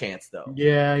CM Punk chants, though.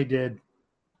 Yeah, he did.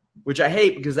 Which I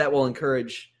hate because that will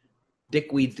encourage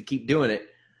dickweeds to keep doing it.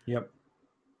 Yep.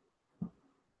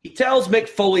 He tells Mick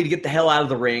Foley to get the hell out of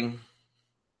the ring.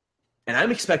 And I'm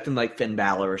expecting like Finn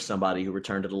Balor or somebody who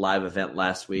returned to the live event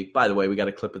last week. By the way, we got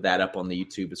a clip of that up on the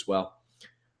YouTube as well.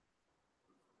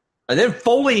 And then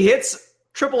Foley hits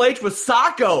Triple H with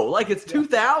Sacco like it's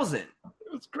 2000. It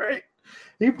was great.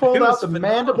 He pulled out the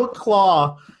mandible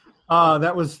claw.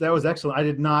 That was excellent. I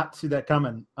did not see that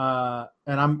coming. And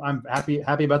I'm happy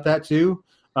about that too.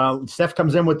 Steph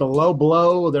comes in with the low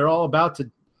blow. They're all about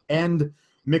to end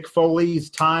Mick Foley's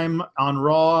time on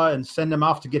Raw and send him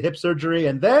off to get hip surgery.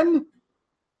 And then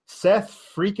Seth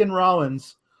freaking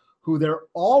Rollins, who they're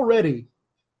already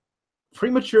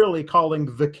prematurely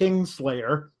calling the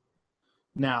Kingslayer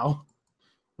now.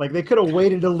 Like they could have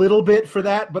waited a little bit for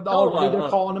that, but already they're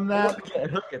calling him that.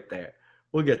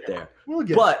 We'll get there.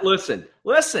 But listen.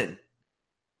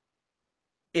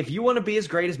 If you want to be as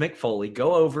great as Mick Foley,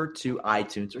 go over to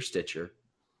iTunes or Stitcher,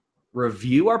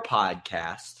 review our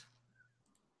podcast,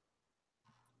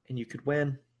 and you could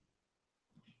win.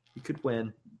 You could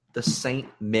win the Saint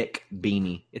Mick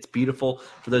beanie. It's beautiful.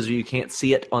 For those of you who can't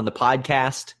see it on the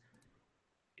podcast,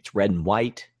 it's red and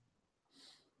white.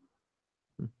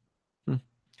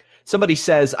 Somebody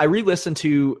says, I re-listened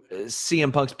to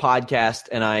CM Punk's podcast,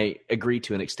 and I agree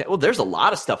to an extent. Well, there's a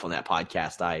lot of stuff on that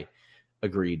podcast I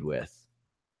agreed with.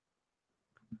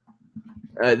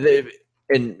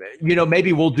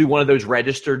 Maybe we'll do one of those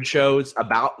registered shows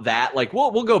about that. Like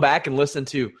we'll go back and listen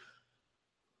to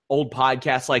old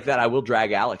podcasts like that. I will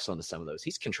drag Alex onto some of those.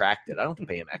 He's contracted. I don't have to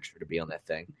pay him extra to be on that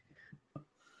thing.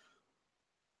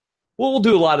 We'll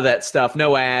do a lot of that stuff.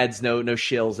 No ads, no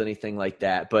shills, anything like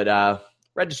that. But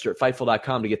register at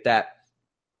Fightful.com to get that.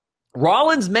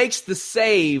 Rollins makes the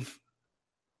save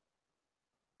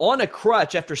on a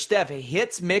crutch after Steph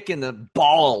hits Mick in the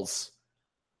balls.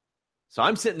 So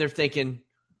I'm sitting there thinking,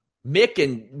 Mick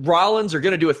and Rollins are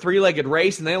going to do a 3-legged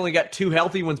race, and they only got 2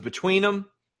 healthy ones between them.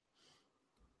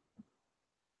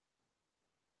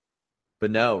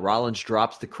 But no, Rollins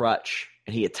drops the crutch,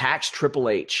 and he attacks Triple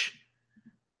H.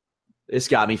 This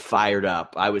got me fired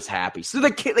up. I was happy. So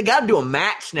they got to do a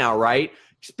match now, right?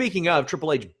 Speaking of,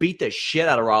 Triple H beat the shit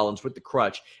out of Rollins with the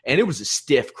crutch, and it was a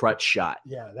stiff crutch shot.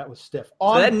 Yeah, that was stiff.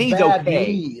 So that knee's okay.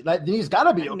 Knee. That knee's got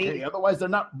to be okay. Otherwise, they're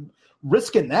not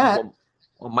risking that.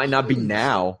 Well, it might not be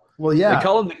now. Well, yeah. They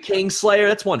call him the Kingslayer.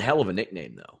 That's one hell of a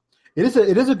nickname, though. It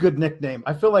is a good nickname.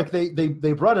 I feel like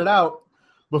they brought it out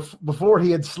before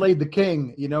he had slayed the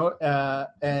king,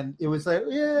 and it was like,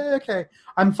 yeah, okay.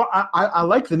 I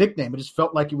like the nickname. It just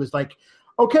felt like it was like,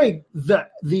 okay,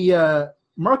 the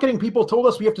marketing people told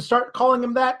us we have to start calling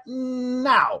him that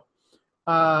now,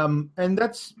 and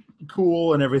that's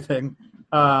cool and everything.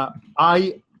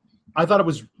 I thought it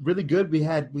was really good. We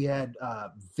had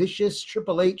vicious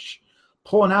Triple H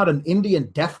pulling out an Indian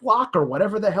deathlock or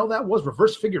whatever the hell that was,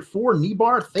 reverse figure 4 knee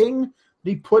bar thing.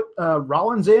 He put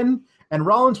Rollins in, and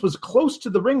Rollins was close to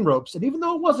the ring ropes. And even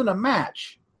though it wasn't a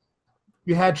match,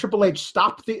 you had Triple H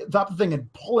stop the thing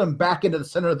and pull him back into the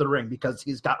center of the ring because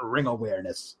he's got ring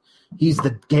awareness. He's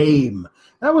the game.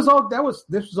 This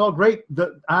was all great.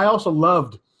 I also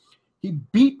loved he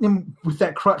beat him with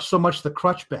that crutch so much the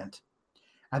crutch bent.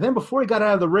 And then before he got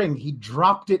out of the ring, he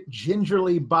dropped it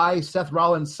gingerly by Seth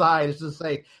Rollins' side as to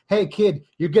say, hey, kid,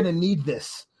 you're going to need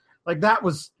this. Like, that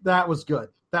was good.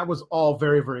 That was all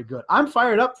very, very good. I'm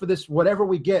fired up for this, whatever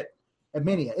we get at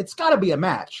Mania. It's got to be a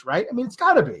match, right? I mean, it's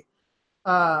got to be.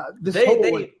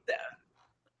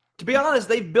 To be honest,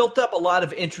 they've built up a lot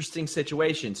of interesting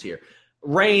situations here.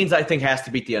 Reigns, I think, has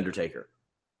to beat The Undertaker.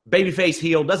 Babyface,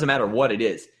 heel, doesn't matter what it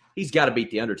is. He's got to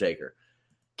beat The Undertaker.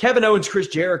 Kevin Owens, Chris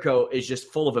Jericho is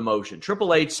just full of emotion.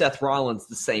 Triple H, Seth Rollins,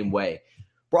 the same way.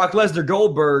 Brock Lesnar,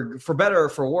 Goldberg, for better or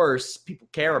for worse, people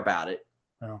care about it.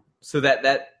 Oh. So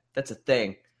that's a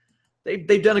thing.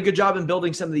 They've done a good job in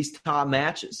building some of these top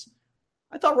matches.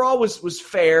 I thought Raw was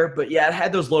fair, but yeah, it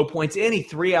had those low points. Any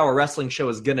 3-hour wrestling show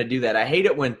is going to do that. I hate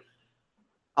it when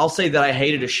I'll say that I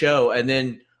hated a show, and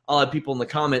then I'll have people in the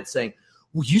comments saying,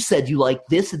 well, you said you like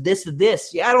this and this and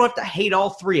this. Yeah, I don't have to hate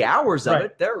all 3 hours of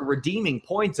it. There are redeeming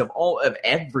points of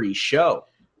every show.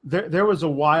 There was a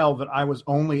while that I was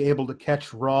only able to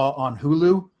catch Raw on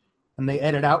Hulu, and they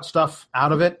edit out stuff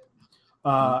out of it.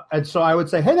 And so I would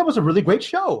say, hey, that was a really great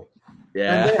show.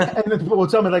 Yeah. And then people would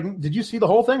tell me, like, did you see the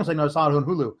whole thing? I was like, no, I saw it on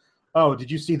Hulu. Oh, did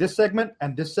you see this segment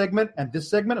and this segment and this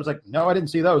segment? I was like, no, I didn't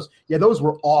see those. Yeah, those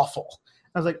were awful.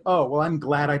 I was like, oh, well, I'm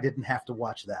glad I didn't have to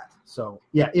watch that. So,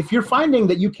 yeah, if you're finding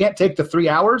that you can't take the 3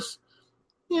 hours,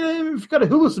 if you've got a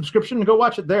Hulu subscription, go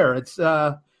watch it there. It's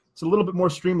a little bit more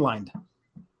streamlined.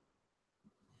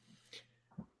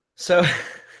 So,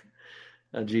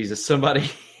 oh, Jesus,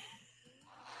 somebody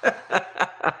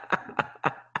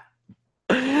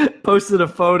posted a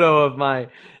photo of my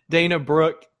Dana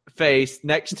Brooke face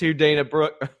next to Dana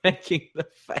Brooke making the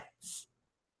face.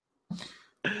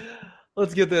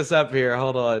 Let's get this up here.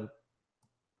 Hold on.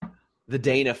 The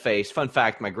Dana face. Fun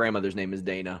fact, my grandmother's name is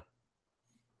Dana.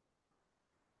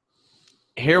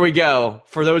 Here we go.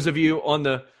 For those of you on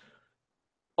the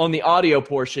audio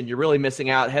portion, you're really missing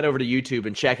out. Head over to YouTube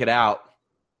and check it out.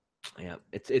 Yeah,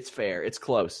 it's fair. It's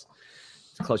close.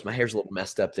 It's close. My hair's a little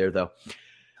messed up there, though.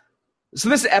 So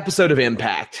this episode of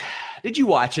Impact, did you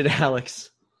watch it, Alex?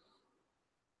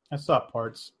 I saw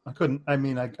parts. I couldn't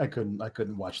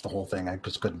watch the whole thing. I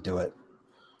just couldn't do it.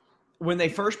 When they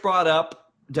first brought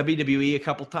up WWE a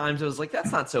couple times, I was like,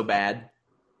 that's not so bad.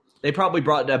 They probably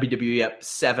brought WWE up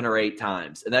 7 or 8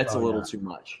 times, and that's a little too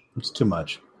much. It's too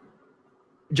much.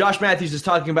 Josh Matthews is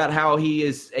talking about how he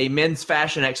is a men's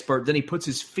fashion expert. Then he puts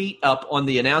his feet up on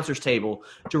the announcer's table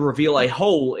to reveal a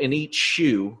hole in each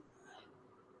shoe.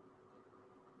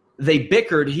 They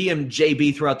bickered, he and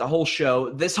JB, throughout the whole show.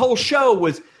 This whole show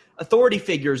was authority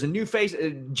figures and new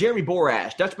faces. Jeremy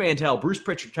Borash, Dutch Mantel, Bruce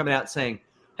Pritchard coming out saying,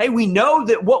 hey, we know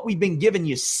that what we've been giving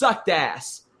you sucked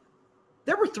ass.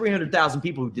 There were 300,000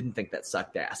 people who didn't think that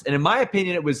sucked ass. And in my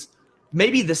opinion, it was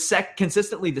maybe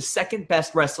consistently the second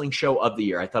best wrestling show of the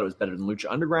year. I thought it was better than Lucha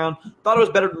Underground. Thought it was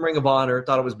better than Ring of Honor.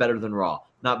 Thought it was better than Raw.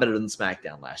 Not better than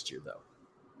SmackDown last year, though.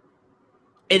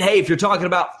 And hey, if you're talking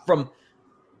about from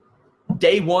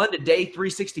day 1 to day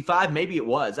 365, maybe it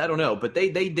was. I don't know. But they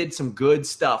did some good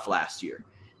stuff last year.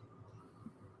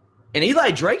 And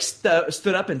Eli Drake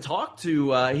stood up and talked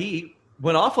to he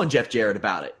went off on Jeff Jarrett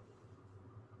about it.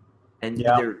 And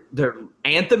their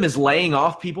anthem is laying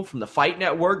off people from the Fight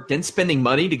Network, then spending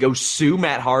money to go sue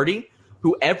Matt Hardy,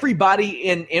 who everybody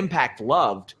in Impact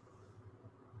loved.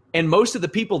 And most of the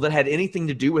people that had anything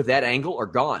to do with that angle are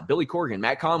gone. Billy Corgan,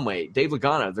 Matt Conway, Dave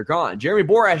Lagana, they're gone. Jeremy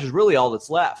Borash is really all that's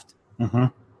left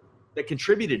that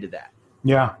contributed to that.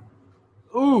 Yeah.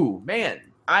 Ooh, man.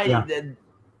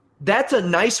 That's a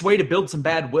nice way to build some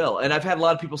bad will. And I've had a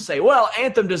lot of people say, well,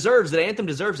 Anthem deserves it. Anthem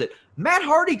deserves it. Matt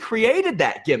Hardy created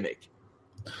that gimmick.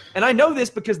 And I know this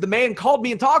because the man called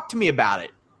me and talked to me about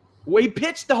it. Well, he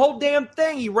pitched the whole damn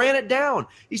thing. He ran it down.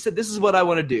 He said, this is what I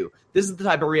want to do. This is the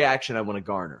type of reaction I want to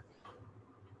garner.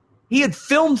 He had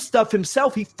filmed stuff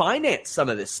himself. He financed some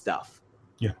of this stuff.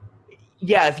 Yeah.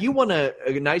 Yeah, if you want a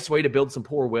nice way to build some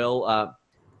poor will,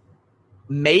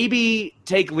 maybe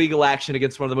take legal action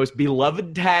against one of the most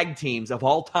beloved tag teams of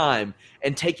all time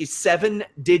and take a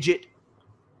 7-digit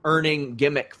earning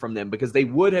gimmick from them because they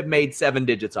would have made 7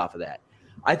 digits off of that.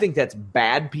 I think that's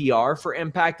bad PR for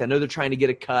Impact. I know they're trying to get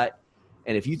a cut,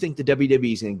 and if you think the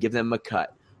WWE is going to give them a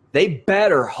cut, they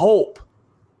better hope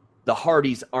the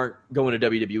Hardys aren't going to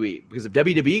WWE because if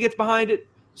WWE gets behind it,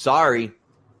 sorry,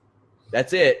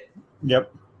 that's it.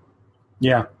 Yep.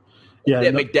 Yeah. Yeah.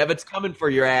 McDevitt's coming for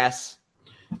your ass.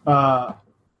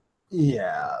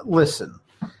 Yeah. Listen,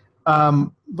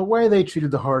 the way they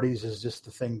treated the Hardys is just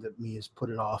the thing that has put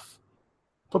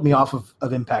me off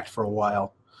of Impact for a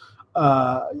while.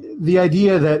 The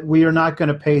idea that we are not going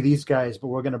to pay these guys, but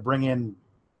we're going to bring in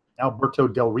Alberto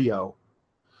Del Rio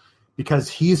because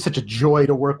he's such a joy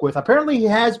to work with. Apparently he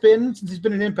has been since he's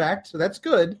been in Impact, so that's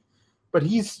good. But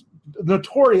he's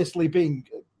notoriously being,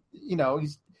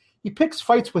 he picks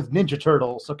fights with Ninja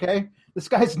Turtles, okay? This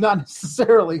guy's not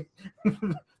necessarily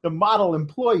the model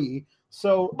employee.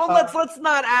 So, but let's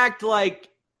not act like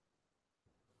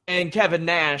and Kevin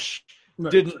Nash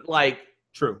didn't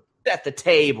true. At the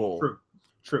table.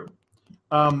 True.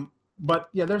 But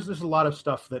yeah, there's a lot of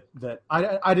stuff that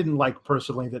I didn't like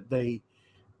personally that they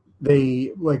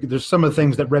like. There's some of the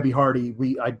things that Rebby Hardy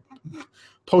I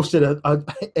posted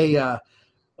a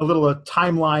little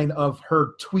timeline of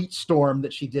her tweet storm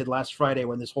that she did last Friday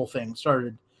when this whole thing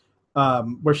started,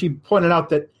 where she pointed out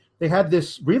that they had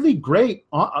this really great,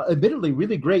 admittedly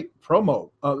really great promo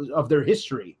of their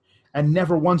history and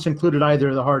never once included either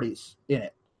of the Hardys in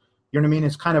it. You know what I mean?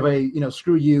 It's kind of a,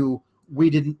 screw you. We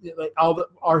didn't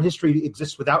our history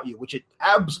exists without you, which it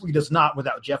absolutely does not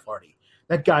without Jeff Hardy.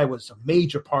 That guy was a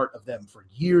major part of them for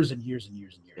years and years and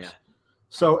years and years. Yeah.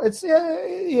 So it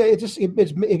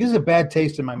gives a bad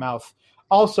taste in my mouth.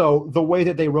 Also, the way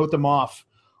that they wrote them off,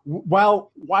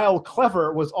 while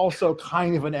clever, was also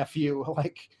kind of an FU,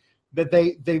 like that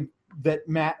that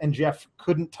Matt and Jeff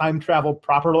couldn't time travel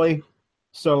properly.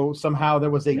 So somehow there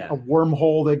was a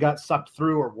wormhole that got sucked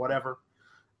through or whatever.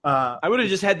 I would have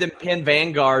just had them pin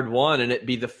Vanguard 1 and it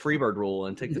be the Freebird rule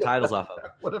and take the titles off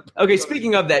of it. Okay,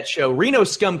 speaking of that show, Reno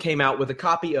Scum came out with a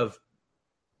copy of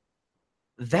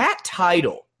that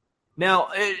title. Now,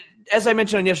 as I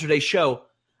mentioned on yesterday's show,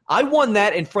 I won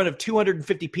that in front of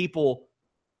 250 people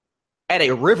at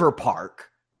a river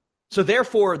park. So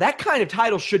therefore, that kind of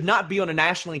title should not be on a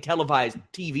nationally televised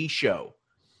TV show.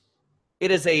 It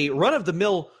is a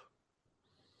run-of-the-mill,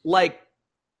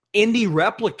 indie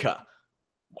replica.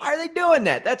 Why are they doing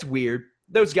that? That's weird.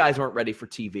 Those guys weren't ready for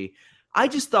TV. I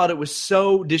just thought it was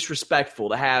so disrespectful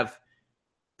to have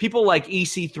people like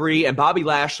EC3 and Bobby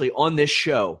Lashley on this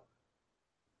show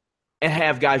and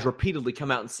have guys repeatedly come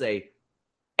out and say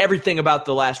everything about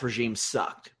the last regime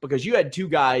sucked because you had two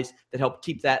guys that helped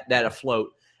keep that afloat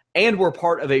and were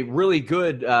part of a really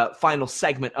good final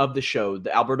segment of the show,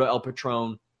 the Alberto El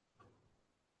Patron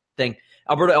thing.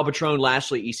 Alberto El Patron,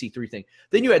 Lashley, EC3 thing.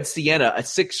 Then you had Sienna, a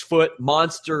 6-foot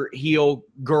monster heel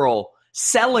girl,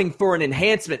 selling for an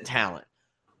enhancement talent.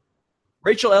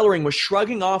 Rachel Ellering was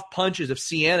shrugging off punches of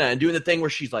Sienna and doing the thing where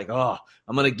she's like, oh,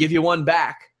 I'm going to give you one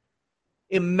back.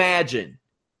 Imagine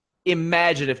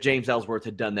if James Ellsworth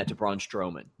had done that to Braun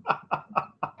Strowman.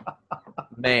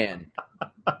 Man.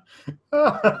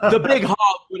 The big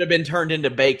hog would have been turned into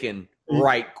bacon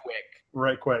right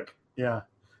quick. Yeah.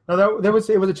 Now, it was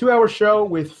a 2-hour show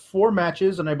with 4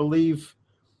 matches, and I believe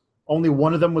only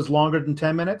one of them was longer than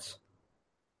 10 minutes.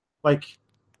 This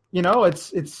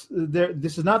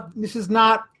is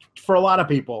not for a lot of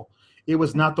people. It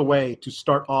was not the way to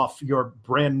start off your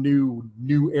brand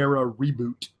new era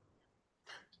reboot.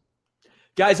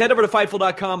 Guys, head over to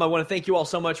Fightful.com. I want to thank you all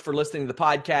so much for listening to the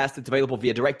podcast. It's available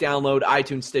via direct download,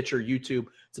 iTunes, Stitcher, YouTube.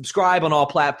 Subscribe on all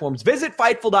platforms. Visit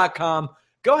Fightful.com.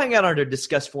 Go hang out on our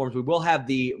Discuss forums. We will have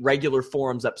the regular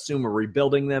forums up soon. We're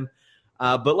rebuilding them.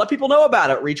 But let people know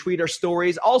about it. Retweet our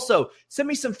stories. Also, send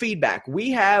me some feedback. We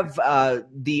have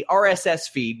the RSS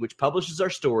feed, which publishes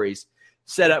our stories,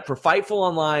 set up for Fightful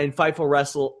Online, Fightful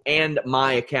Wrestle, and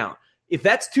my account. If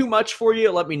that's too much for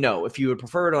you, let me know. If you would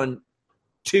prefer it on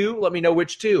 2, let me know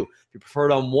which 2. If you prefer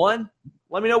it on 1,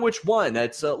 let me know which 1.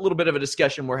 That's a little bit of a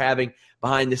discussion we're having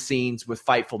behind the scenes with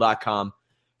Fightful.com.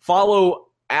 Follow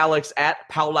Alex at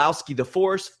Pawlowski the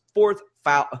Force. Pawlowski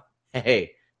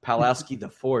the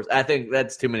Force. I think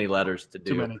that's too many letters to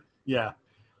do. Too many. Yeah.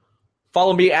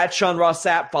 Follow me at Sean Ross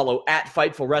Sapp. Follow at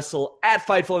Fightful Wrestle, at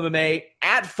Fightful MMA,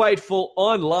 at Fightful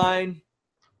Online.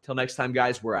 Till next time,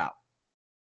 guys, we're out.